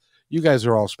Elizabeth. You guys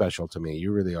are all special to me.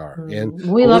 You really are.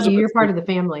 And we love you. You're part of the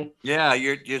family. Yeah,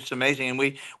 you're just amazing, and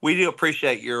we do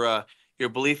appreciate your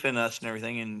belief in us and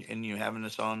everything, and you having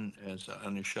us on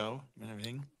your show and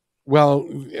everything. Well,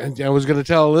 I was going to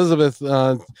tell Elizabeth,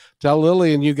 tell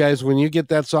Lily, and you guys, when you get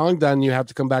that song done, you have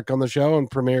to come back on the show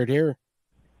and premiere it here.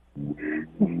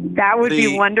 That would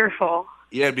be wonderful.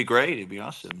 Yeah, it'd be great. It'd be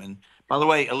awesome. And by the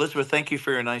way, Elizabeth, thank you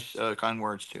for your nice, kind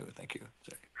words too. Thank you.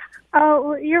 Oh,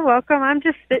 well, you're welcome. I'm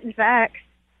just spitting facts.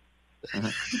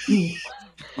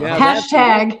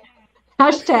 Hashtag,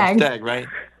 right?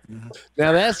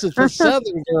 Now that's the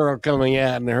Southern girl coming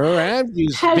out in her. I'm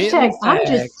just spitting facts. I'm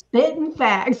just spitting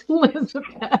facts,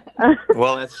 Elizabeth.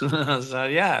 Well, that's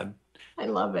yeah. I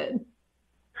love it.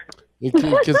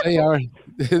 Because they are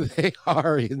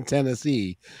in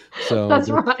Tennessee. So that's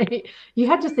right. You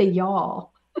had to say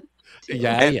y'all.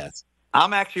 Yeah, yes.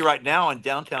 I'm actually right now in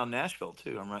downtown Nashville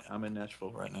too. I'm in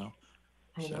Nashville right now.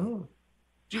 I know.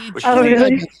 Oh,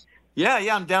 really? Yeah,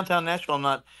 I'm downtown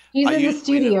Nashville. He's in the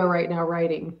studio right now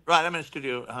writing. Right, I'm in the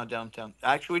studio downtown.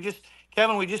 Actually,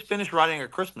 Kevin, we just finished writing a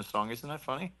Christmas song. Isn't that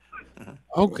funny?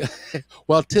 Okay.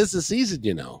 Well, 'tis the season,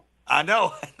 you know. I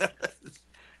know.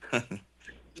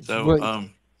 So,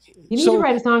 you need to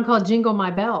write a song called "Jingle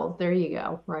My Bells." There you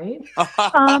go. Right?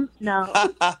 No.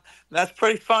 That's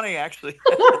pretty funny, actually.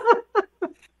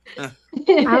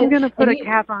 I'm going to put a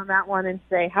cap on that one and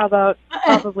say, how about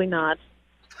probably not?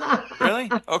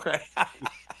 Really? Okay.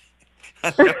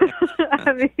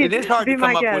 I mean, it is hard to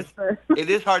come up guess, with. It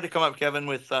is hard to come up, Kevin,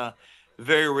 with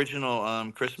very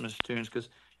original Christmas tunes, because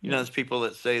there's people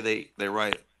that say they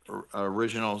write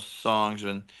original songs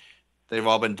and they've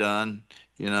all been done,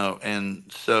 and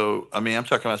so I mean I'm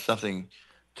talking about something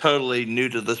totally new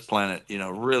to this planet,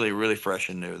 really, really fresh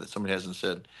and new that somebody hasn't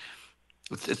said.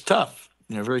 It's tough,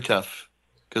 very tough,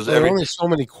 because there are only so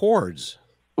many chords.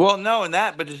 Well, no, and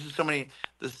that, but there's just so many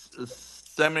of the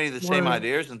same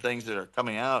ideas and things that are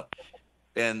coming out,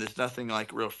 and there's nothing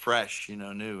like real fresh,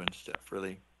 new and stuff,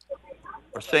 really,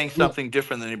 or saying something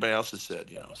different than anybody else has said,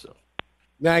 So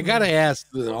now I got to ask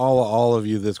all of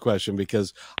you this question,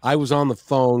 because I was on the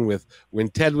phone when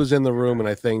Ted was in the room, and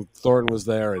I think Thornton was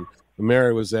there, and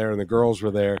Mary was there, and the girls were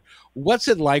there. What's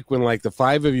it like when the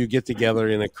five of you get together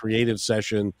in a creative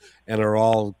session and are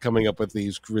all coming up with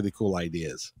these really cool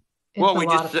ideas? Well,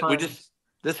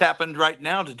 this happened right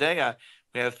now today.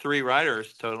 We have 3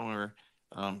 writers total. We're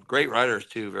great writers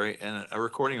too, and a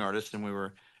recording artist, and we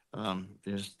were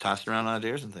just tossing around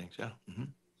ideas and things. Yeah. Mm-hmm.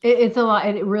 It's a lot.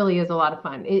 It really is a lot of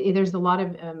fun. There's a lot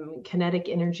of kinetic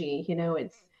energy.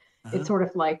 It's sort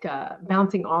of like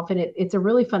bouncing off, and it's a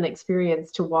really fun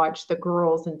experience to watch the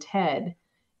girls and Ted,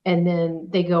 and then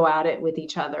they go at it with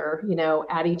each other,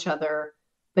 at each other,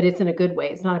 but it's in a good way.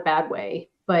 It's not a bad way,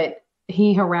 but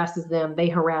he harasses them, they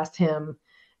harass him,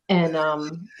 and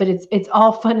but it's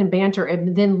all fun and banter.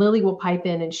 And then Lily will pipe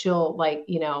in, and she'll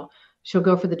she'll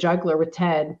go for the juggler with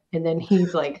Ted, and then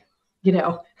he's like,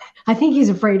 I think he's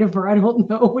afraid of her. I don't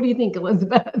know. What do you think,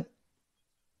 Elizabeth?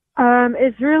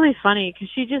 It's really funny because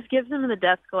she just gives him the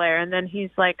death glare, and then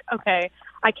he's like, okay,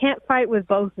 I can't fight with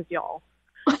both of y'all.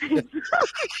 It's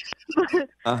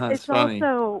funny.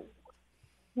 Also,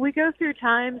 we go through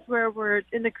times where we're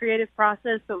in the creative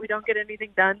process, but we don't get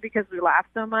anything done because we laugh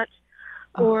so much,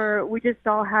 or we just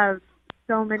all have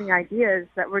so many ideas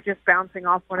that we're just bouncing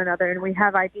off one another, and we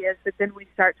have ideas, but then we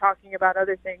start talking about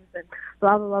other things and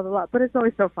blah, blah, blah, blah, blah. But it's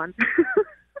always so fun.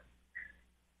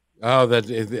 Oh,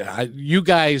 you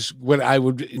guys, I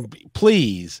would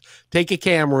please take a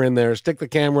camera in there, stick the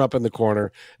camera up in the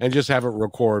corner, and just have it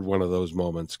record one of those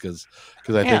moments, because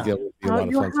I think it would be a lot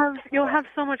of fun. You'll have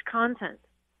so much content.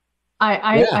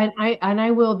 I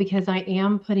will, because I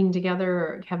am putting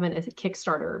together, Kevin, as a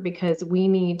Kickstarter, because we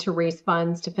need to raise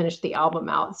funds to finish the album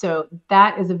out. So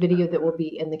that is a video that will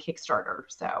be in the Kickstarter.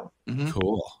 So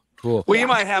Cool. Well, you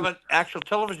might have an actual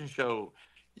television show.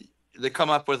 They come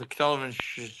up with a television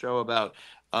show about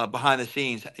behind the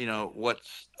scenes.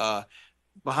 What's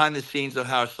behind the scenes of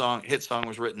how a hit song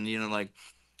was written. Like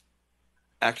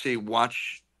actually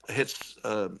watch hits.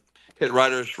 Because hit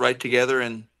writers write together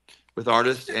and with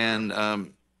artists, and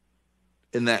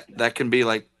that can be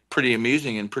like pretty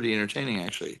amusing and pretty entertaining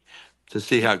actually, to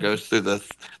see how it goes through the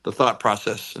thought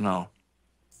process and all.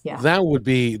 Yeah.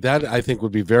 That I think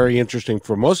would be very interesting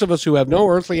for most of us who have no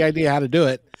earthly idea how to do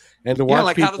it, and to watch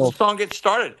like people. How does the song get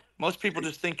started? Most people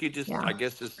just think you just, I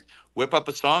guess, just whip up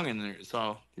a song and it's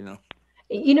all,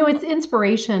 it's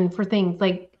inspiration for things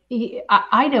like,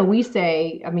 I know we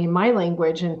say, I mean, my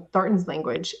language and Thornton's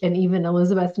language, and even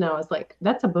Elizabeth now is like,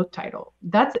 that's a book title.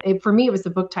 For me, it was a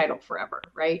book title forever,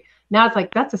 right? Now it's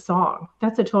like, that's a song.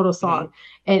 That's a total song.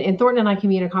 Mm-hmm. And Thornton and I can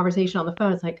be in a conversation on the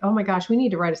phone. It's like, oh my gosh, we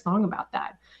need to write a song about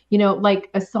that. Like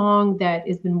a song that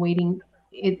has been waiting.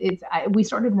 We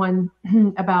started one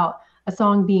about a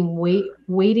song being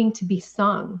waiting to be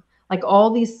sung. Like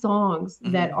all these songs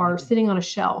that are sitting on a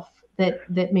shelf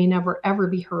that may never ever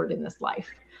be heard in this life.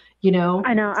 I know.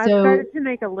 I've started to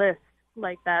make a list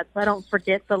like that so I don't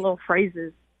forget the little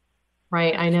phrases.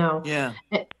 Right, I know. Yeah.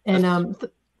 And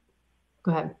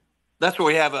go ahead. That's where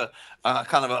we have a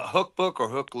kind of a hook book or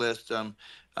hook list.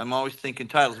 I'm always thinking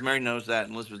titles. Mary knows that,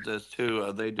 and Elizabeth does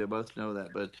too. They do both know that.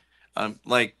 But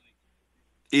like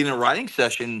in a writing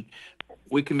session,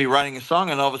 we can be writing a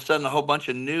song, and all of a sudden, a whole bunch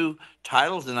of new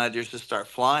titles and ideas just start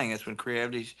flying. That's when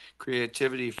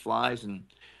creativity flies, and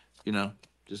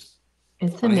just.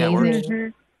 It's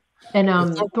amazing. And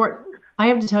Thornton, I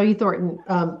have to tell you, Thornton.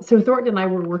 So Thornton and I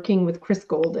were working with Chris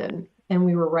Golden, and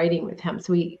we were writing with him.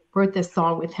 So we wrote this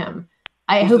song with him.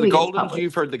 I hope the Goldens.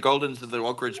 You've heard the Goldens of the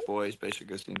Oak Ridge Boys,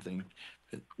 basically the same thing.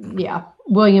 Yeah,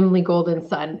 William Lee Golden's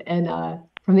son, and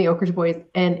from the Oak Ridge Boys,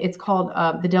 and it's called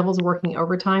 "The Devil's Working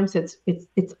Overtime." So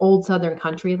it's old Southern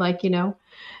country,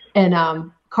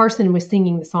 and Carson was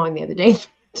singing the song the other day.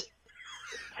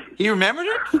 He remembered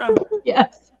it?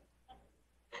 Yes.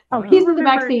 Oh, he's in the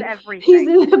backseat. He's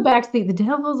in the backseat. The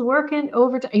devil's working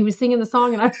overtime. He was singing the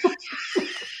song, and I.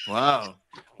 Wow.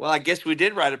 Well, I guess we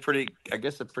did write a pretty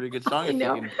good song. I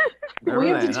know. We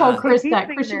have to tell Chris that.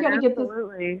 Chris, you got to get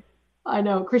this. I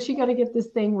know, Chris, you got to get this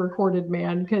thing recorded,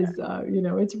 man, because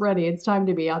it's ready. It's time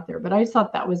to be out there. But I just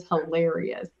thought that was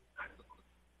hilarious.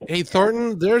 Hey,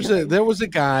 Thornton, there was a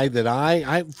guy that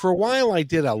I for a while I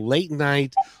did a late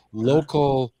night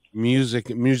local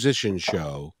musician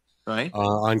show. Right.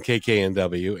 On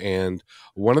KKNW, and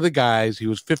one of the guys, he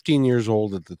was 15 years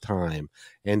old at the time,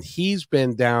 and he's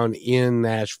been down in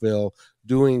Nashville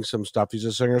doing some stuff. He's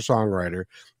a singer-songwriter.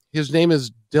 His name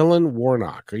is Dylan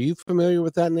Warnock. Are you familiar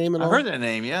with that name at all? I've heard that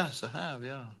name. Yes, I have.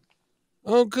 Yeah.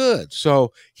 Oh, good.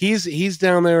 So he's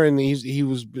down there, and he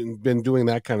was been doing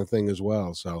that kind of thing as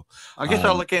well. So I guess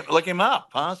I'll look him up.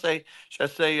 Huh? Should I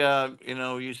say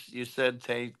you said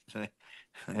hey to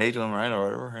him, right, or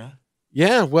whatever? Huh?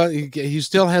 Yeah, well, he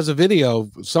still has a video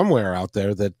somewhere out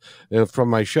there that from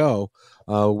my show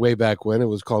way back when. It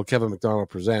was called Kevin McDonald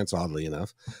Presents, oddly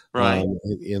enough, right,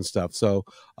 and stuff. So,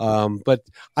 but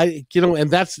I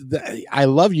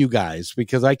love you guys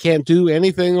because I can't do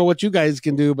anything of what you guys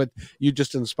can do, but you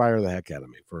just inspire the heck out of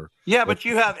me. But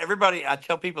you have everybody. I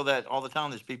tell people that all the time.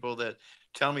 There's people that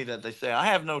tell me that they say I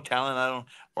have no talent,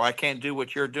 I can't do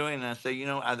what you're doing, and I say,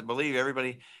 I believe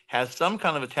everybody has some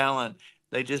kind of a talent.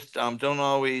 They just don't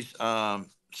always,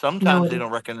 sometimes they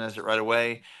don't recognize it right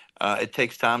away. It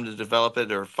takes time to develop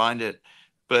it or find it.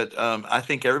 But I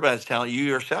think everybody's talent. You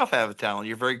yourself have a talent.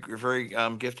 You're very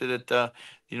gifted at, the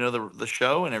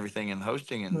show and everything and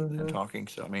hosting and talking.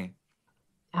 So, I mean.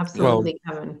 Absolutely,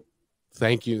 Kevin.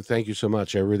 Thank you so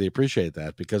much. I really appreciate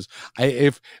that because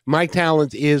if my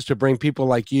talent is to bring people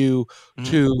like you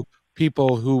to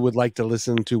people who would like to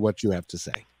listen to what you have to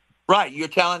say. Right,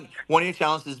 one of your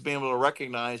talents is being able to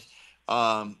recognize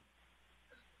what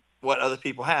other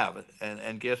people have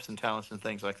and gifts and talents and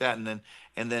things like that, and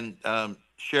then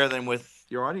share them with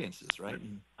your audiences, right?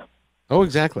 Oh,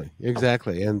 exactly, and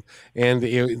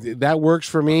that works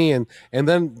for me, and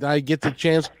then I get the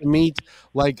chance to meet,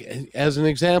 like as an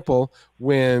example,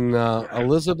 when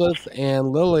Elizabeth and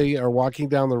Lily are walking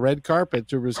down the red carpet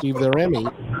to receive their Emmy,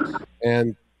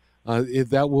 and.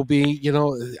 That will be,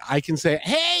 I can say,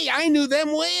 hey, I knew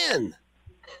them when.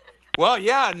 Well,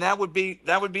 yeah, and that would be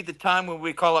the time when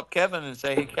we call up Kevin and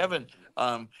say, hey, Kevin,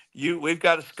 we've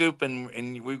got a scoop and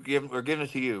we're giving it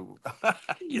to you.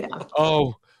 Yeah.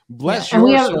 Oh, bless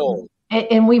your soul.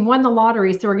 And we won the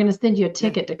lottery, so we're going to send you a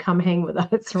ticket to come hang with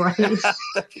us, right?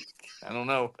 I don't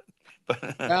know.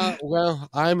 Well,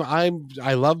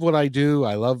 I love what I do.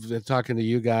 I love talking to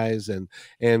you guys.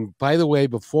 And by the way,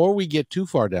 before we get too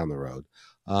far down the road,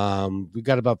 we've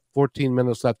got about 14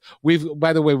 minutes left.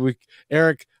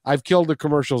 Eric, I've killed the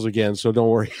commercials again, so don't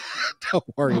worry. Don't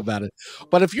worry about it.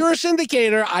 But if you're a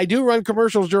syndicator, I do run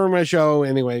commercials during my show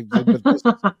anyway.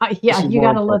 But yeah, you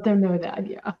got to let them know that.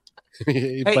 Yeah.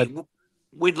 Hey,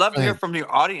 we'd love to hear from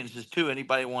your audiences too.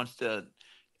 Anybody wants to,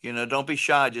 don't be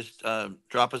shy. Just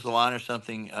drop us a line or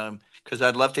something, because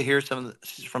I'd love to hear from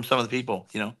some of the people.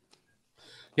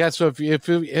 Yeah. So if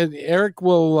Eric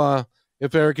will,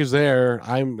 if Eric is there,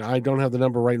 I don't have the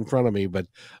number right in front of me, but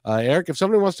Eric, if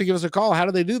somebody wants to give us a call, how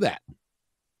do they do that?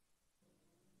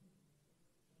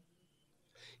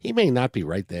 He may not be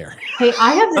right there. Hey,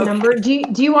 I have the number. Do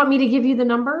you want me to give you the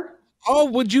number?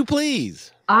 Oh, would you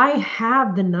please? I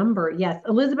have the number. Yes.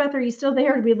 Elizabeth, are you still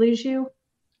there? Did we lose you?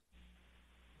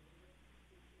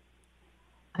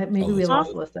 Maybe we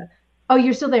lost Alyssa. Oh,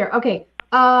 you're still there. Okay.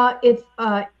 It's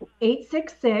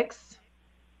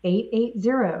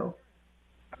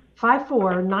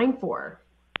 866-880-5494.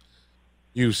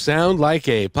 You sound like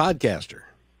a podcaster.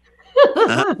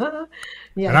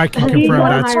 Yeah. And I can confirm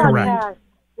that's correct.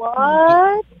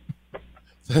 What?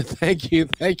 Thank you,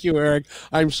 Eric.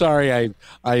 I'm sorry.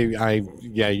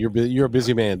 Yeah, you're a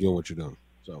busy man doing what you're doing.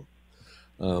 So,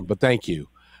 but thank you.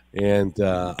 And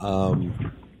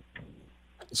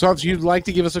so if you'd like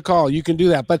to give us a call, you can do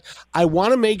that. But I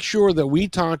want to make sure that we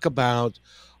talk about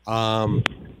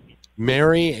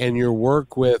Mary and your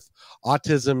work with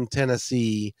Autism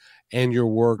Tennessee and your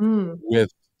work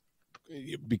with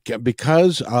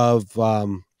because of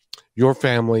your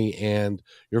family and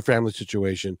your family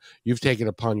situation, you've taken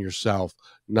upon yourself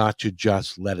not to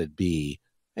just let it be.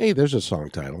 Hey, there's a song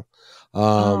title.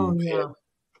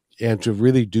 And to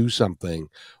really do something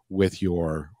with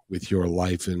your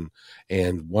life.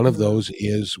 And one of those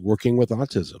is working with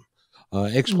autism.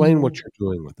 Explain what you're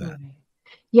doing with that.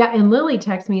 Yeah. And Lily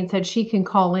texted me and said she can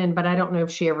call in, but I don't know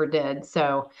if she ever did.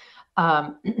 So,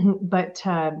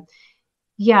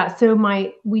 yeah, so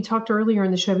we talked earlier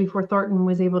in the show before Thornton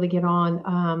was able to get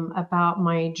on about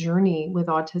my journey with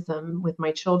autism with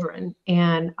my children.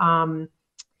 And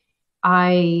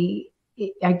I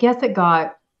guess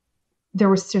there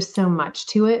was just so much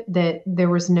to it that there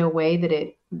was no way that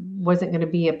it wasn't going to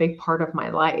be a big part of my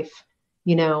life,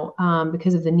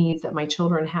 because of the needs that my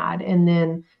children had. And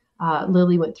then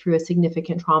Lily went through a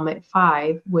significant trauma at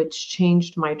 5, which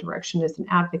changed my direction as an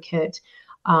advocate.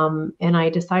 And I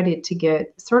decided to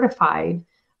get certified.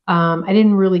 I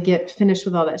didn't really get finished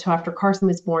with all that till after Carson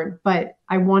was born, but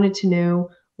I wanted to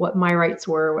know what my rights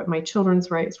were, what my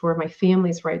children's rights were, my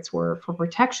family's rights were for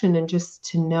protection, and just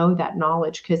to know that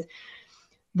knowledge. Because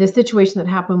the situation that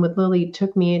happened with Lily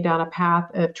took me down a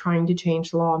path of trying to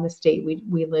change the law in the state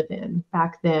we live in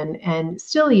back then. And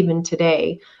still even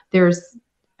today,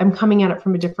 I'm coming at it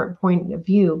from a different point of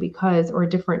view or a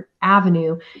different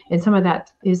avenue. And some of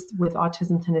that is with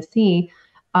Autism Tennessee,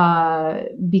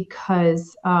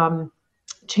 because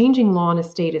changing law in a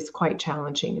state is quite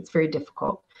challenging. It's very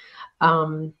difficult.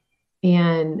 And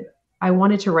I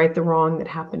wanted to right the wrong that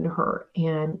happened to her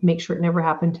and make sure it never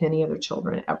happened to any other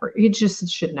children ever. It just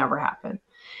should never happen.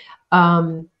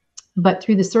 But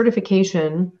through the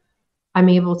certification, I'm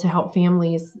able to help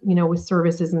families, with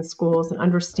services in schools and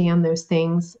understand those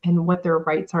things and what their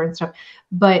rights are and stuff.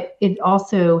 But it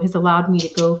also has allowed me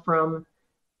to go from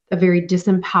a very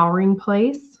disempowering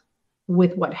place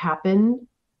with what happened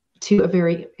to a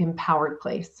very empowered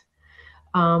place.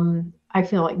 I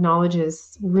feel like knowledge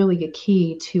is really a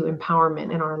key to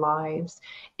empowerment in our lives.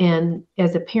 And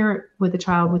as a parent with a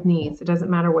child with needs, it doesn't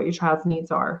matter what your child's needs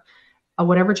are.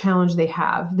 Whatever challenge they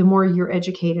have, the more you're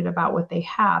educated about what they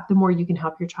have, the more you can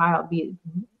help your child be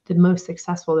the most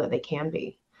successful that they can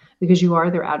be, because you are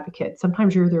their advocate.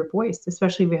 Sometimes you're their voice,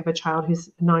 especially if you have a child who's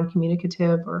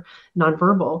non-communicative or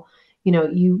nonverbal.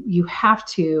 You have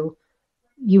to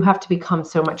become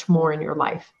so much more in your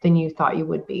life than you thought you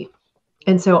would be.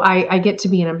 And so I get to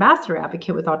be an ambassador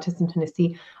advocate with Autism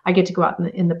Tennessee. I get to go out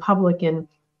in the public and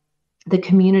the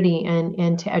community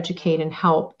and to educate and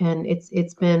help. And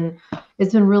it's been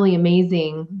really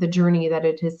amazing, the journey that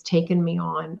it has taken me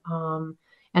on.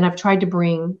 And I've tried to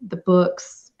bring the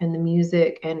books and the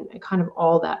music and kind of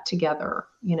all that together,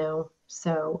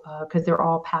 so because they're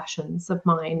all passions of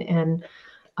mine. And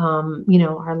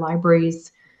our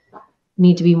libraries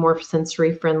need to be more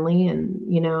sensory friendly,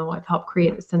 and I've helped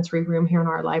create a sensory room here in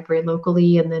our library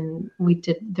locally, and then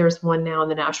there's one now in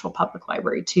the National Public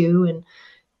Library too, and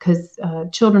because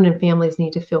children and families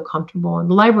need to feel comfortable. And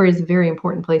the library is a very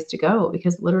important place to go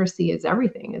because literacy is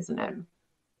everything, isn't it?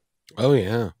 Oh,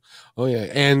 yeah.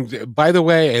 And by the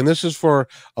way, and this is for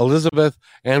Elizabeth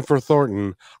and for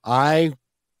Thornton, I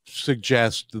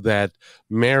suggest that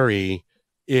Mary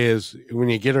is when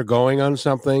you get her going on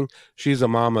something, she's a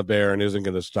mama bear and isn't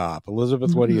going to stop.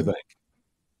 Elizabeth, what do you think?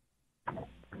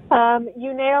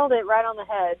 You nailed it right on the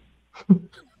head.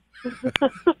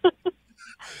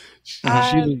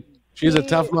 She's a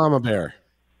tough mama bear.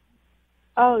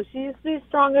 Oh, she's the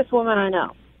strongest woman I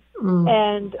know.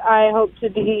 And I hope to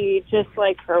be just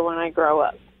like her when I grow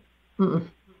up.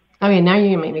 Okay, now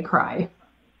you're going to make me cry.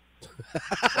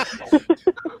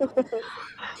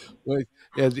 Well,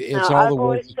 I've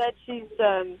always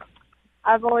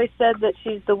said that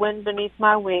she's the wind beneath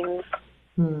my wings.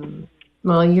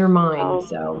 Well, you're mine,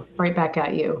 so right back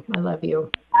at you. I love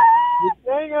you.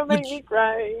 Now you're going to make me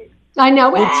cry. I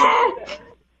know.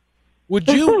 Would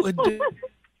you?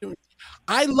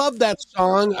 I love that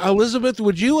song. Elizabeth,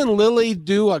 would you and Lily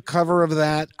do a cover of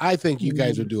that? I think you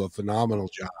guys would do a phenomenal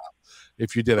job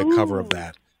if you did a cover of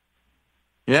that.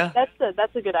 Yeah.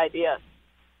 That's a good idea.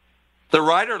 The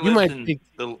writer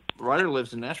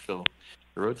lives in Nashville.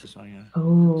 He wrote the song. Yeah.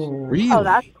 Oh, really? Oh,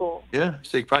 that's cool. Yeah,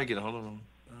 so you can probably get a hold of him.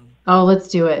 Oh, let's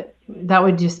do it. That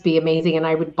would just be amazing, and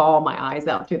I would bawl my eyes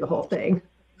out through the whole thing.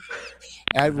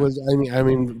 That was, I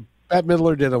mean, Bette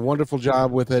Midler did a wonderful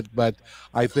job with it, but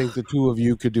I think the two of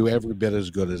you could do every bit as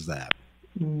good as that.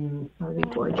 That would be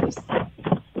gorgeous.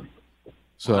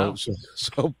 So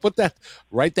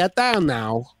write that down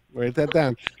now. Write that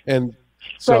down. And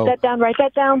so write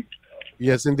that down.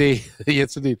 Yes, indeed.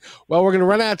 Yes, indeed. Well, we're going to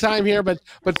run out of time here, but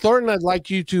Thornton, I'd like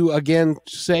you to again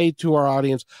say to our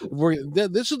audience,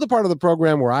 this is the part of the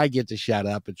program where I get to shout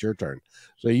up. It's your turn.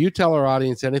 So you tell our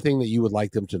audience anything that you would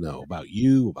like them to know about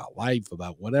you, about life,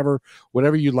 about whatever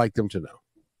you'd like them to know.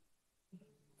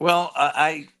 Well,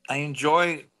 I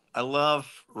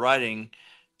love writing,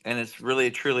 and it's really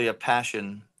truly a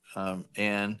passion.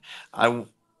 And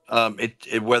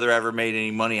whether I ever made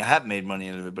any money, I haven't made money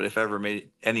out of it, but if I ever made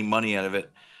any money out of it,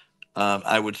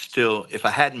 I would still, if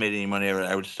I hadn't made any money out of it,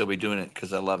 I would still be doing it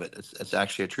because I love it. It's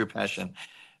actually a true passion.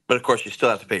 But of course, you still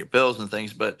have to pay your bills and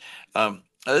things. But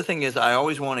other thing is, I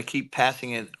always want to keep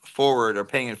passing it forward or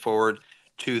paying it forward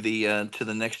to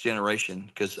the next generation,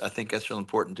 because I think that's real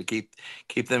important to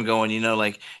keep them going. You know,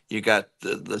 like you got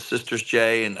the sisters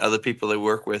Jay and other people they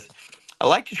work with. I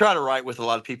like to try to write with a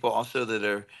lot of people also that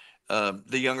are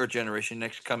the younger generation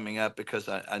next coming up, because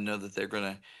I know that they're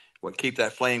going to keep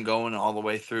that flame going all the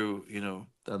way through, you know,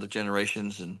 the other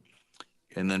generations and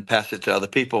then pass it to other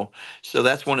people. So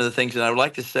that's one of the things that I would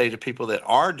like to say to people that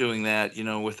are doing that, you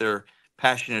know, with their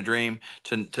passion and dream,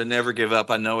 to never give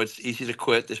up. I know it's easy to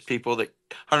quit. There's people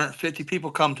 150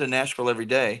 people come to Nashville every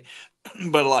day,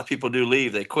 but a lot of people do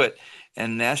leave, they quit.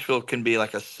 And Nashville can be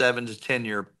like a 7 to 10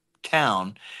 year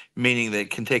town, meaning that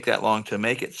it can take that long to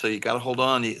make it. So you got to hold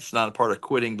on. It's not a part of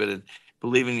quitting, but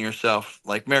believing in yourself.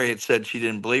 Like Mary had said, she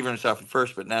didn't believe in herself at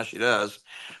first, but now she does.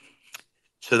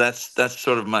 So that's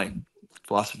sort of my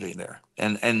philosophy there.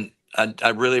 And I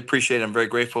really appreciate it. I'm very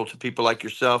grateful to people like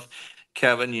yourself,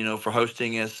 Kevin, you know, for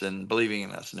hosting us and believing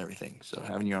in us and everything. So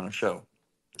having you on our show,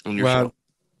 show.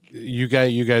 You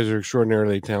guys are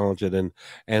extraordinarily talented,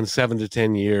 and 7 to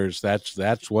 10 years,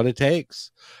 that's what it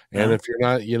takes. And if you're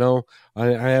not, you know, I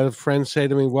had a friend say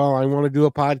to me, well, I want to do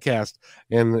a podcast,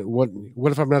 and what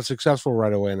if I'm not successful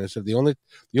right away? And I said, the only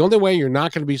way you're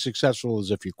not going to be successful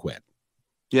is if you quit.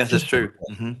 Yes, that's true.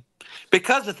 Mm-hmm.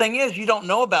 Because the thing is, you don't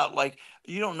know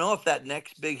if that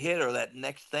next big hit or that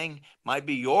next thing might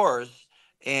be yours,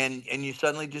 and you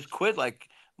suddenly just quit like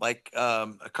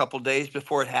a couple days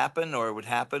before it happened, or it would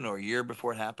happen, or a year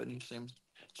before it happened. You see what I'm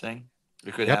saying?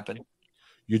 It could happen.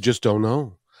 You just don't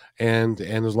know. And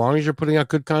as long as you're putting out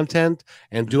good content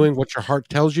and doing what your heart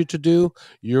tells you to do,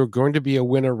 you're going to be a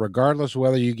winner, regardless of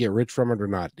whether you get rich from it or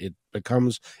not. It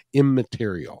becomes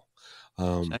immaterial.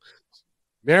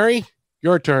 Mary,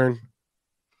 your turn.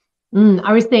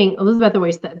 I was saying, Elizabeth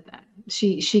always said that.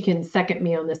 She can second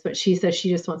me on this, but she says she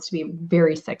just wants to be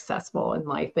very successful in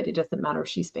life, but it doesn't matter if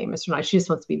she's famous or not. She just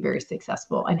wants to be very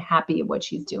successful and happy at what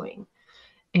she's doing.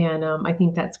 And I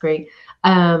think that's great.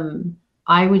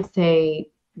 I would say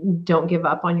don't give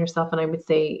up on yourself. And I would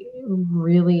say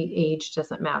really age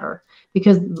doesn't matter,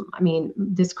 because I mean,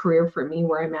 this career for me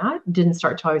where I'm at didn't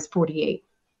start till I was 48,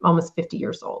 almost 50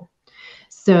 years old.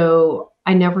 So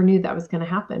I never knew that was going to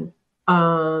happen.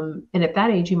 And at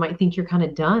that age, you might think you're kind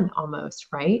of done almost,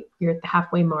 right? You're at the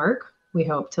halfway mark. We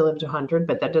hope to live to 100,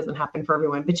 but that doesn't happen for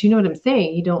everyone. But you know what I'm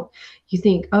saying? You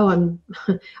think, oh,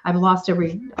 I've lost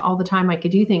all the time I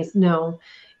could do things. No,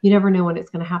 you never know when it's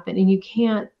going to happen. And you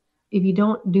can't, if you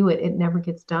don't do it, it never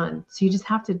gets done. So you just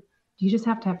have to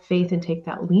have faith and take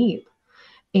that leap.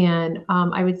 And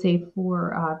I would say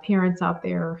for parents out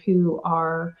there who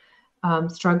are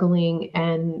struggling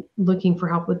and looking for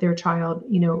help with their child,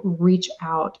 reach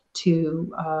out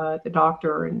to the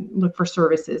doctor and look for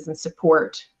services and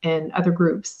support and other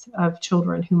groups of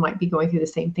children who might be going through the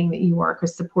same thing that you are,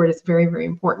 because support is very, very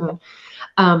important.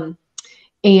 I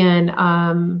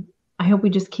hope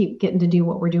we just keep getting to do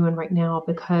what we're doing right now,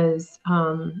 because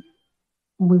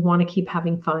we want to keep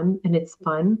having fun, and it's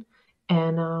fun.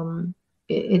 And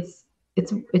it's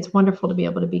wonderful to be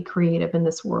able to be creative in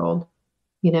this world.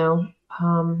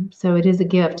 So it is a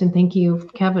gift. And thank you,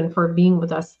 Kevin, for being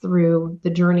with us through the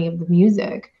journey of the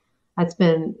music. That's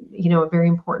been, a very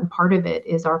important part of it,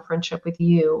 is our friendship with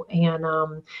you. And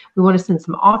we want to send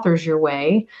some authors your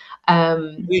way.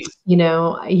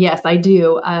 Yes, I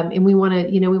do. And we want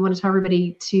to tell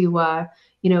everybody to,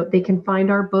 they can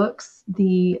find our books.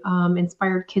 The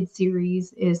Inspired Kids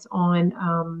series is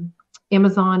on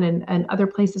Amazon and other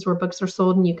places where books are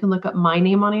sold. And you can look up my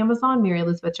name on Amazon, Mary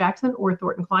Elizabeth Jackson, or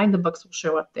Thornton Cline. The books will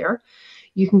show up there.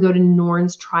 You can go to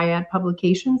Norn's Triad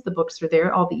Publications. The books are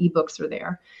there. All the ebooks are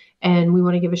there. And we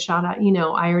want to give a shout out.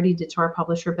 I already did to our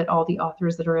publisher, but all the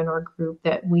authors that are in our group,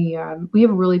 that we have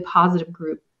a really positive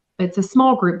group. It's a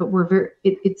small group, but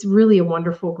it's really a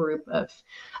wonderful group of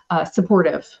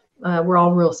supportive. We're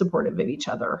all real supportive of each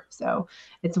other. So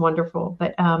it's wonderful.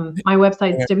 But my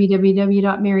website is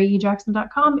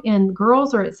www.maryejackson.com, and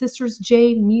girls are at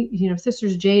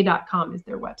sistersj.com is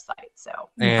their website. So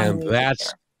and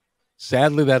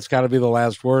sadly, that's got to be the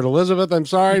last word. Elizabeth, I'm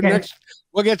sorry. Okay.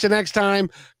 We'll get you next time,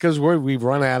 because we've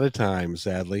run out of time,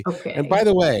 sadly. Okay. And by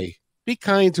the way, be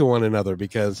kind to one another,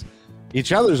 because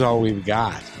each other's all we've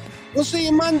got. We'll see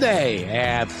you Monday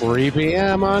at 3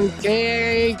 p.m. on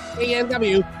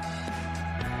KNW.